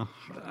 But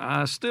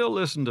I still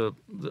listen to,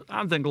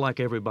 I think like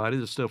everybody,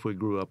 the stuff we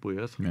grew up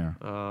with. Yeah.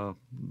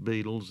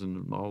 Beatles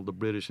and all the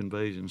British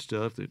invasion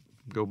stuff that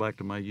go back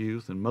to my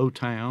youth, and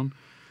Motown.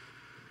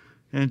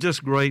 And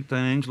just great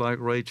things like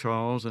Ray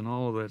Charles and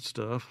all of that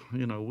stuff.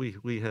 You know,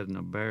 we had an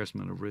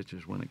embarrassment of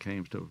riches when it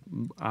came to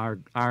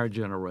our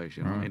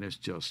generation. Right. I mean, it's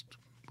just,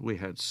 we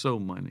had so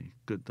many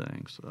good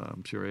things.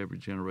 I'm sure every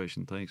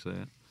generation thinks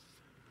that.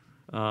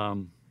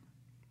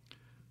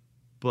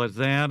 But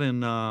that,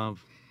 and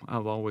I've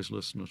always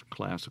listened to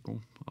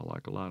classical. I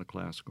like a lot of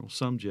classical,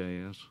 some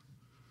jazz.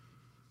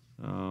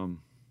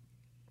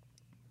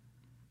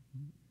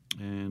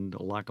 And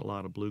I like a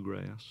lot of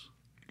bluegrass.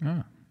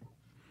 Ah.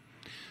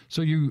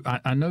 So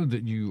I know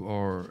that you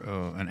are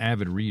an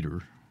avid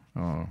reader.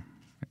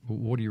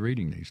 What are you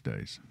reading these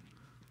days?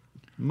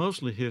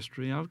 Mostly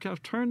history.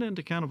 I've turned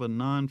into kind of a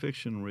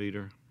nonfiction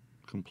reader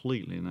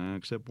completely now,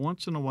 except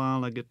once in a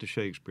while I get the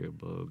Shakespeare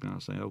bug, and I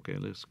say, okay,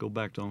 let's go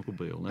back to Uncle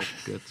Bill.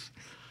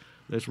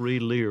 Let's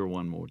read Lear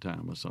one more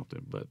time or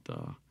something. But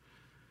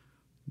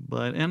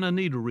and I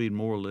need to read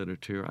more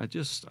literature. I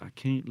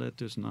can't let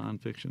this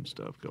nonfiction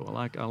stuff go.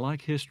 I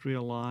like history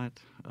a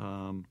lot.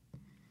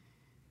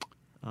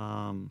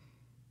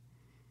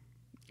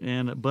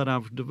 But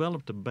I've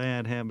developed a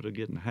bad habit of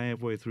getting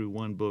halfway through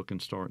one book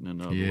and starting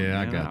another. Yeah,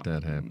 one. I got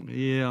that habit.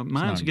 Yeah,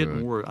 mine's getting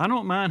good. worse. I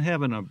don't mind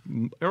having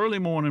an early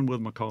morning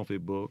with my coffee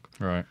book,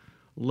 Right.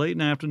 late in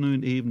the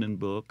afternoon, evening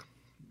book,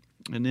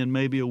 and then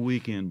maybe a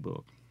weekend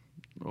book.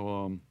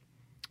 So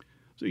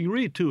you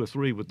read 2 or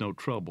 3 with no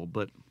trouble,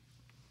 but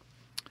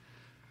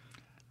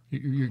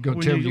You're going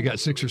to tell me you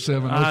got 6 or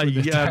 7 open at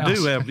the yeah, I house.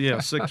 do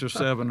have 6 or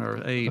 7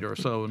 or 8 or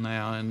so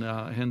now,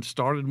 and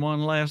started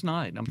one last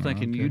night. I'm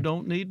thinking Okay. you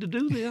don't need to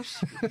do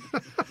this.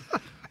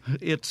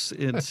 It's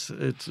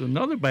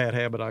another bad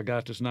habit I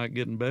got that's not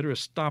getting better is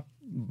stop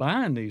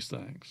buying these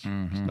things.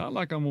 Mm-hmm. It's not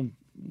like I'm gonna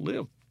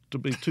live to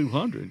be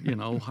 200.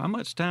 How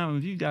much time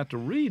have you got to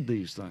read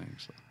these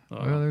things?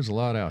 Well, there's a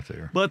lot out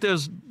there. But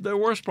there are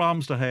worse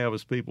problems to have,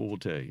 as people will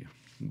tell you.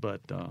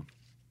 But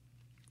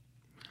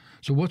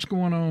So what's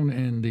going on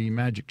in the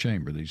Magic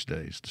Chamber these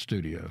days, the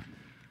studio?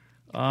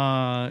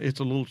 it's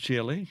a little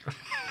chilly.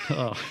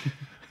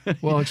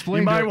 Well,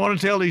 explain. You might to- want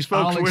to tell these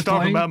folks I'll we're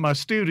talking explain about my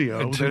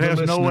studio to that the has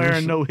no air listeners.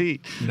 and no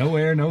heat. No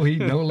air, no heat,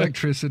 no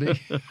electricity.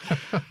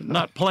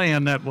 Not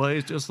planned that way.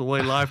 It's just the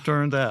way life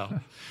turned out.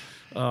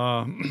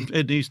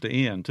 It needs to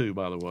end too,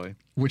 by the way.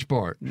 Which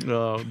part?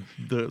 The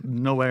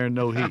no air and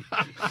no heat.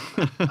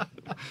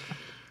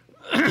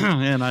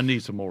 And I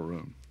need some more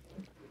room.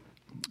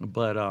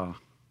 But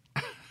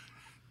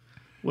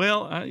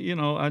well,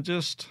 I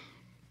just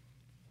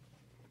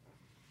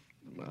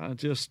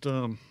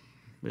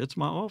it's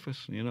my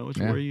office. It's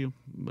Yeah. where you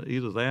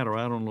either that or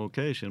out on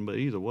location. But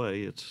either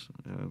way, it's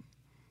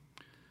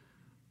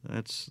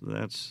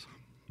that's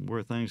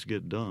where things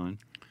get done.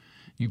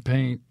 You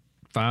paint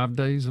 5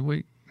 days a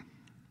week?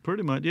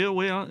 Pretty much, yeah.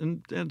 Well,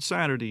 and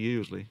Saturday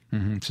usually.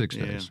 6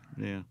 Yeah, days.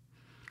 yeah.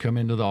 Come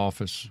into the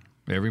office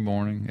every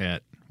morning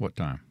at what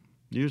time?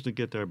 Usually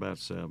get there about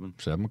 7.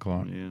 7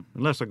 o'clock. Yeah,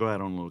 unless I go out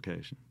on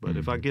location. But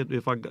if I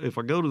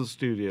go to the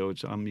studio,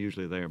 I'm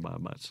usually there by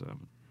about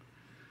 7.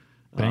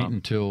 Paint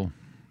until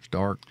it's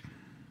dark.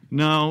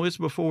 No, it's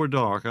before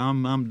dark.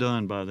 I'm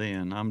done by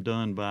then. I'm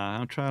trying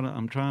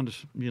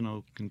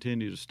to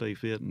continue to stay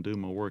fit and do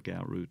my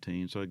workout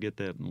routine. So I get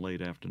that in the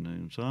late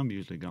afternoon. So I'm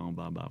usually gone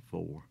by about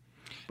 4.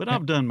 But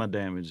I've done my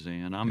damage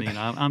then. I mean,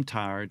 I'm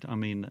tired. I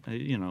mean,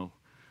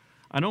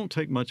 I don't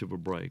take much of a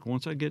break.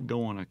 Once I get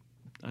going,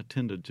 I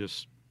tend to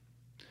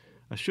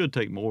I should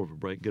take more of a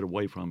break, get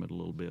away from it a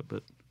little bit.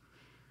 But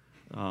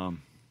I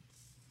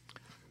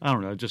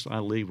don't know. I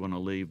leave when I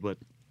leave. But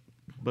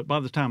by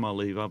the time I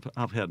leave,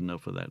 I've had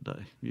enough for that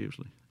day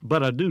usually.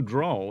 But I do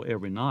draw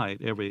every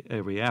night,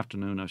 every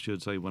afternoon, I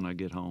should say, when I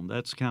get home.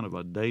 That's kind of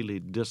a daily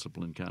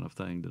discipline kind of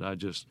thing that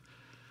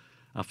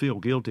I feel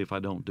guilty if I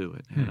don't do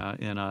it,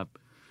 and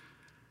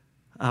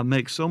I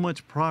make so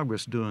much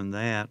progress doing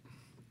that,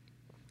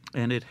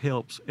 and it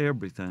helps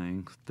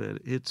everything that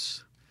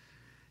it's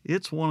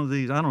one of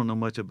these. I don't know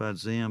much about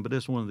Zen, but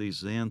it's one of these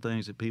Zen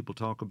things that people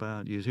talk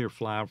about. You hear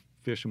fly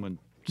fishermen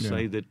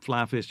say that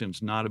fly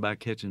fishing's not about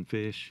catching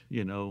fish.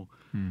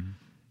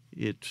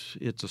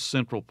 It's a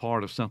central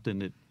part of something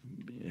that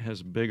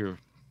has bigger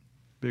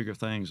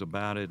things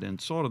about it,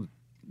 and sort of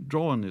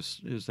drawing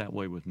is that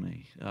way with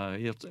me.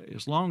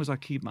 As long as I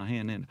keep my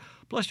hand in it.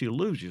 Plus, you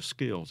lose your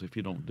skills if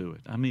you don't do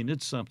it. I mean,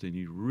 it's something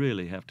you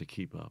really have to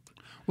keep up.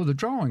 Well, the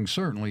drawing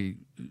certainly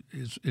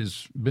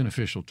is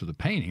beneficial to the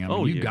painting. I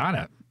mean, you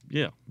gotta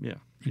Yeah. you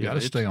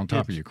gotta stay on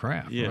top of your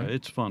craft. Yeah, right?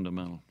 it's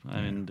fundamental.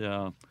 And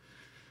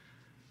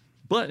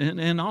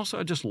and also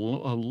I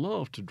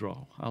love to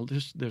draw.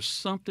 There's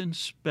something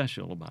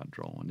special about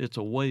drawing. It's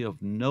a way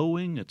of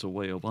knowing. It's a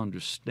way of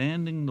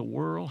understanding the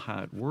world,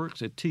 how it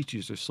works. It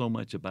teaches you so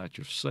much about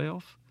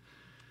yourself.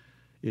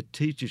 It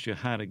teaches you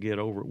how to get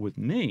over it. With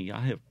me,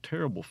 I have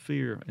terrible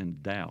fear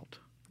and doubt.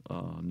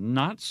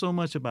 Not so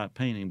much about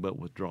painting, but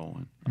with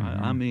drawing.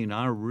 Mm-hmm. I mean,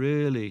 I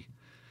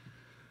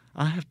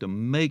have to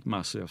make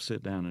myself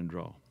sit down and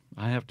draw.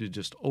 I have to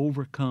just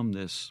overcome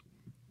this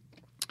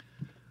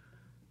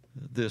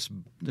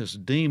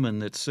demon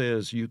that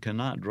says you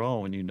cannot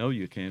draw and you know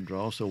you can't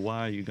draw, so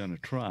why are you going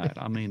to try it?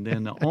 I mean,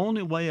 then the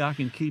only way I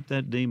can keep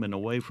that demon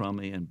away from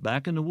me and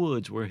back in the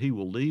woods where he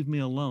will leave me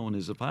alone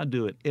is if I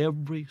do it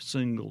every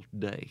single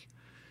day.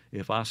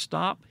 If I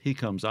stop, he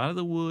comes out of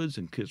the woods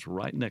and gets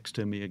right next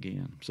to me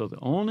again. So the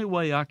only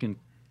way I can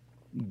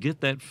get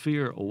that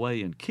fear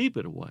away and keep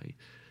it away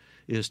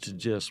is to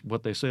just,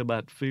 what they say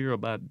about fear,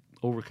 about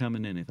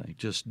overcoming anything,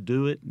 just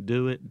do it,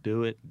 do it,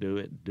 do it, do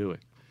it, do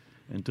it,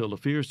 until the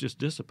fear is just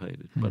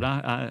dissipated. But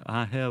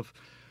I have,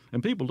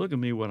 and people look at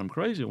me when I'm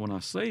crazy when I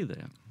say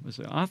that. They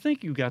say, I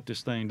think you got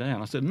this thing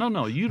down. I said,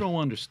 no, you don't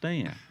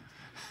understand.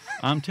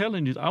 I'm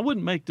telling you, I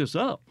wouldn't make this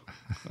up.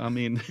 I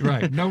mean,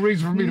 right. No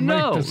reason for me to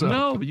make this up.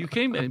 No, you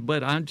can't.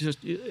 But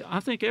I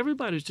think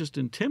everybody's just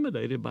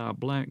intimidated by a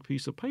blank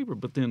piece of paper.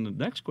 But then the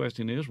next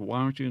question is,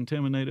 why aren't you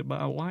intimidated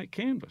by a white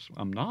canvas?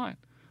 I'm not.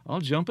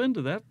 I'll jump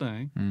into that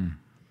thing.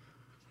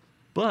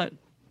 But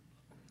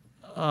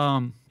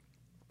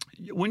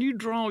when you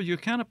draw, you're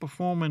kind of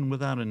performing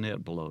without a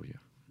net below you.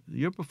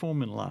 You're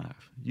performing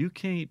live. You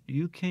can't.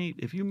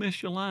 If you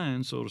miss your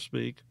line, so to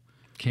speak,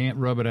 can't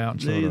rub it out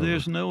and start over.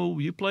 There's no,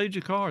 you played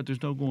your card.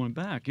 There's no going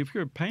back. If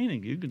you're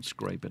painting, you can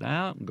scrape it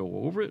out and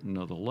go over it,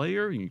 another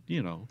layer.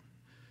 You know,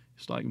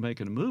 it's like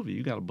making a movie.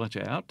 You got a bunch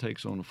of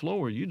outtakes on the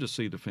floor. You just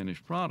see the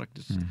finished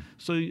product.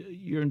 So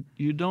you're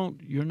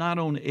not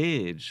on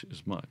edge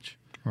as much.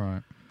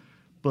 Right.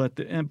 But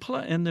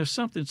and there's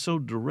something so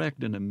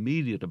direct and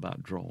immediate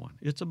about drawing.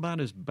 It's about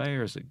as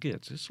bare as it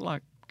gets. It's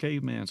like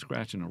caveman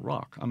scratching a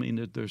rock. I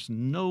mean, there's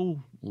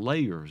no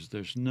layers.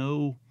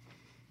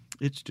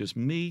 It's just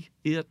me,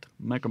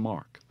 make a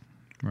mark.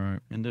 Right.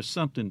 And there's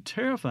something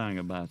terrifying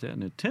about that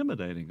and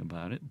intimidating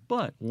about it.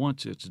 But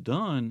once it's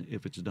done,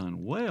 if it's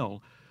done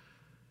well,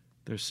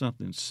 there's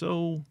something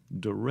so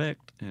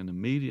direct and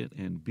immediate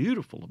and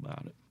beautiful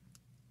about it.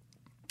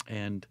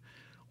 And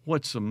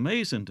what's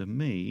amazing to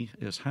me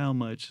is how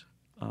much,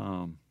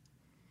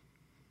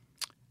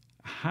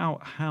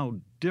 how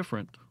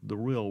different the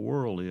real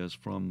world is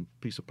from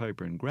a piece of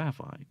paper and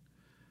graphite.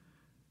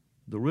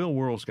 The real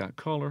world's got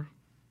color.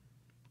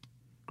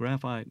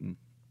 Graphite and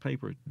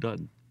paper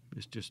doesn't.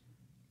 It's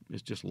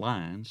just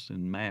lines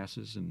and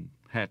masses and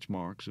hatch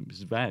marks and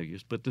it's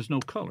values, but there's no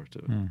color to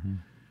it. Mm-hmm.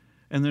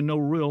 And there are no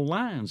real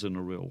lines in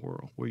the real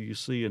world where you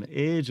see an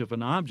edge of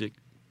an object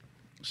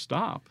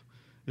stop.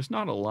 It's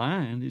not a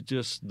line. It's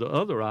just the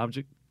other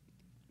object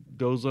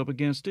goes up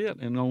against it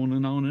and on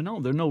and on and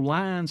on. There are no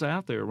lines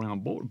out there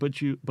around board,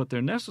 but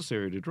they're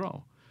necessary to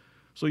draw.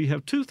 So you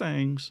have two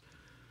things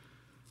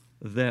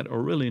that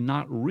are really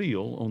not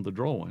real on the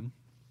drawing.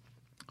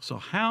 So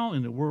how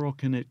in the world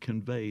can it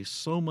convey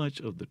so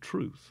much of the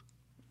truth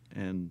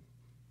and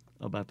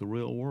about the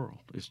real world?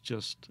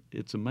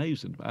 It's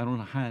amazing. I don't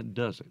know how it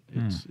does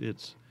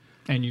it.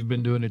 And you've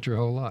been doing it your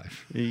whole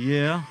life.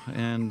 Yeah,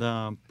 and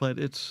but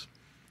it's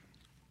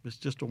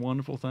just a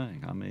wonderful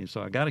thing. I mean,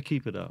 so I got to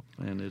keep it up,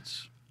 and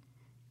it's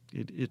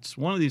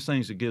one of these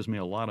things that gives me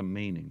a lot of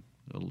meaning,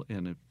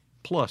 and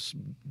plus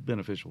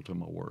beneficial to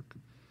my work.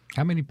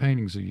 How many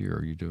paintings a year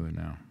are you doing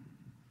now?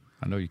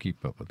 I know you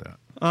keep up with that.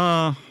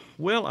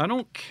 Well, I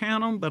don't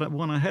count them, but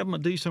when I have my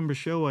December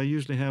show, I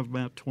usually have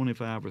about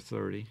 25 or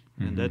 30,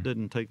 and that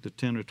doesn't take the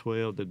 10 or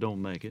 12 that don't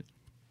make it.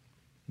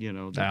 You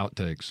know, the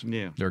outtakes.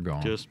 Yeah, they're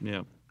gone.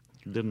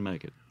 Didn't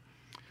make it.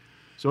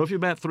 So if you're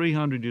about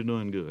 300, you're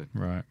doing good.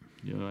 Right.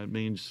 You know, that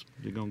means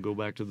you're going to go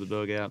back to the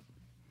dugout,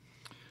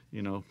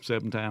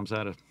 7 times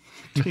out of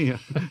 10.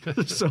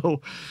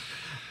 So.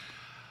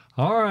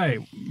 All right.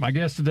 My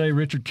guest today,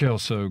 Richard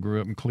Kelso,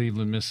 grew up in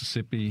Cleveland,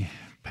 Mississippi,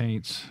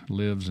 paints,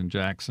 lives in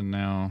Jackson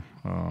now.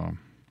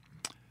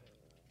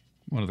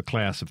 One of the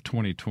class of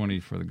 2020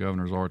 for the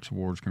Governor's Arts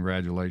Awards.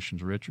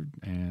 Congratulations, Richard.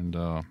 And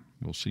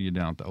we'll see you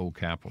down at the Old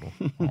Capitol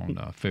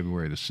on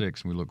February the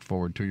 6th, and we look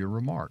forward to your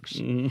remarks.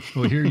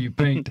 We'll hear you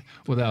paint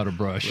without a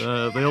brush.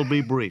 They'll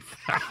be brief.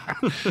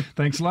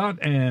 Thanks a lot,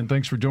 and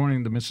thanks for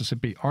joining the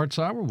Mississippi Arts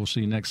Hour. We'll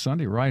see you next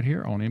Sunday right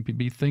here on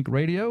MPB Think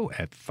Radio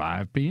at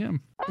 5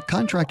 p.m.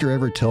 Contractor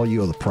ever tell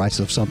you the price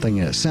of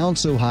something and it sounds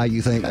so high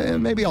you think,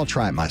 maybe I'll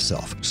try it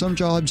myself. Some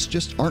jobs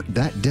just aren't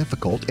that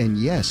difficult, and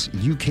yes,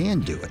 you can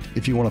do it.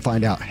 If you want to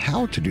find out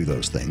how to do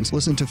those things,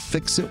 listen to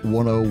Fix It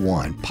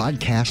 101,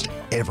 podcast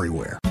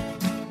everywhere.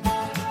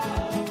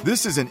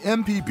 This is an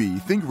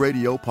MPB Think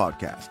Radio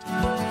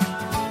podcast.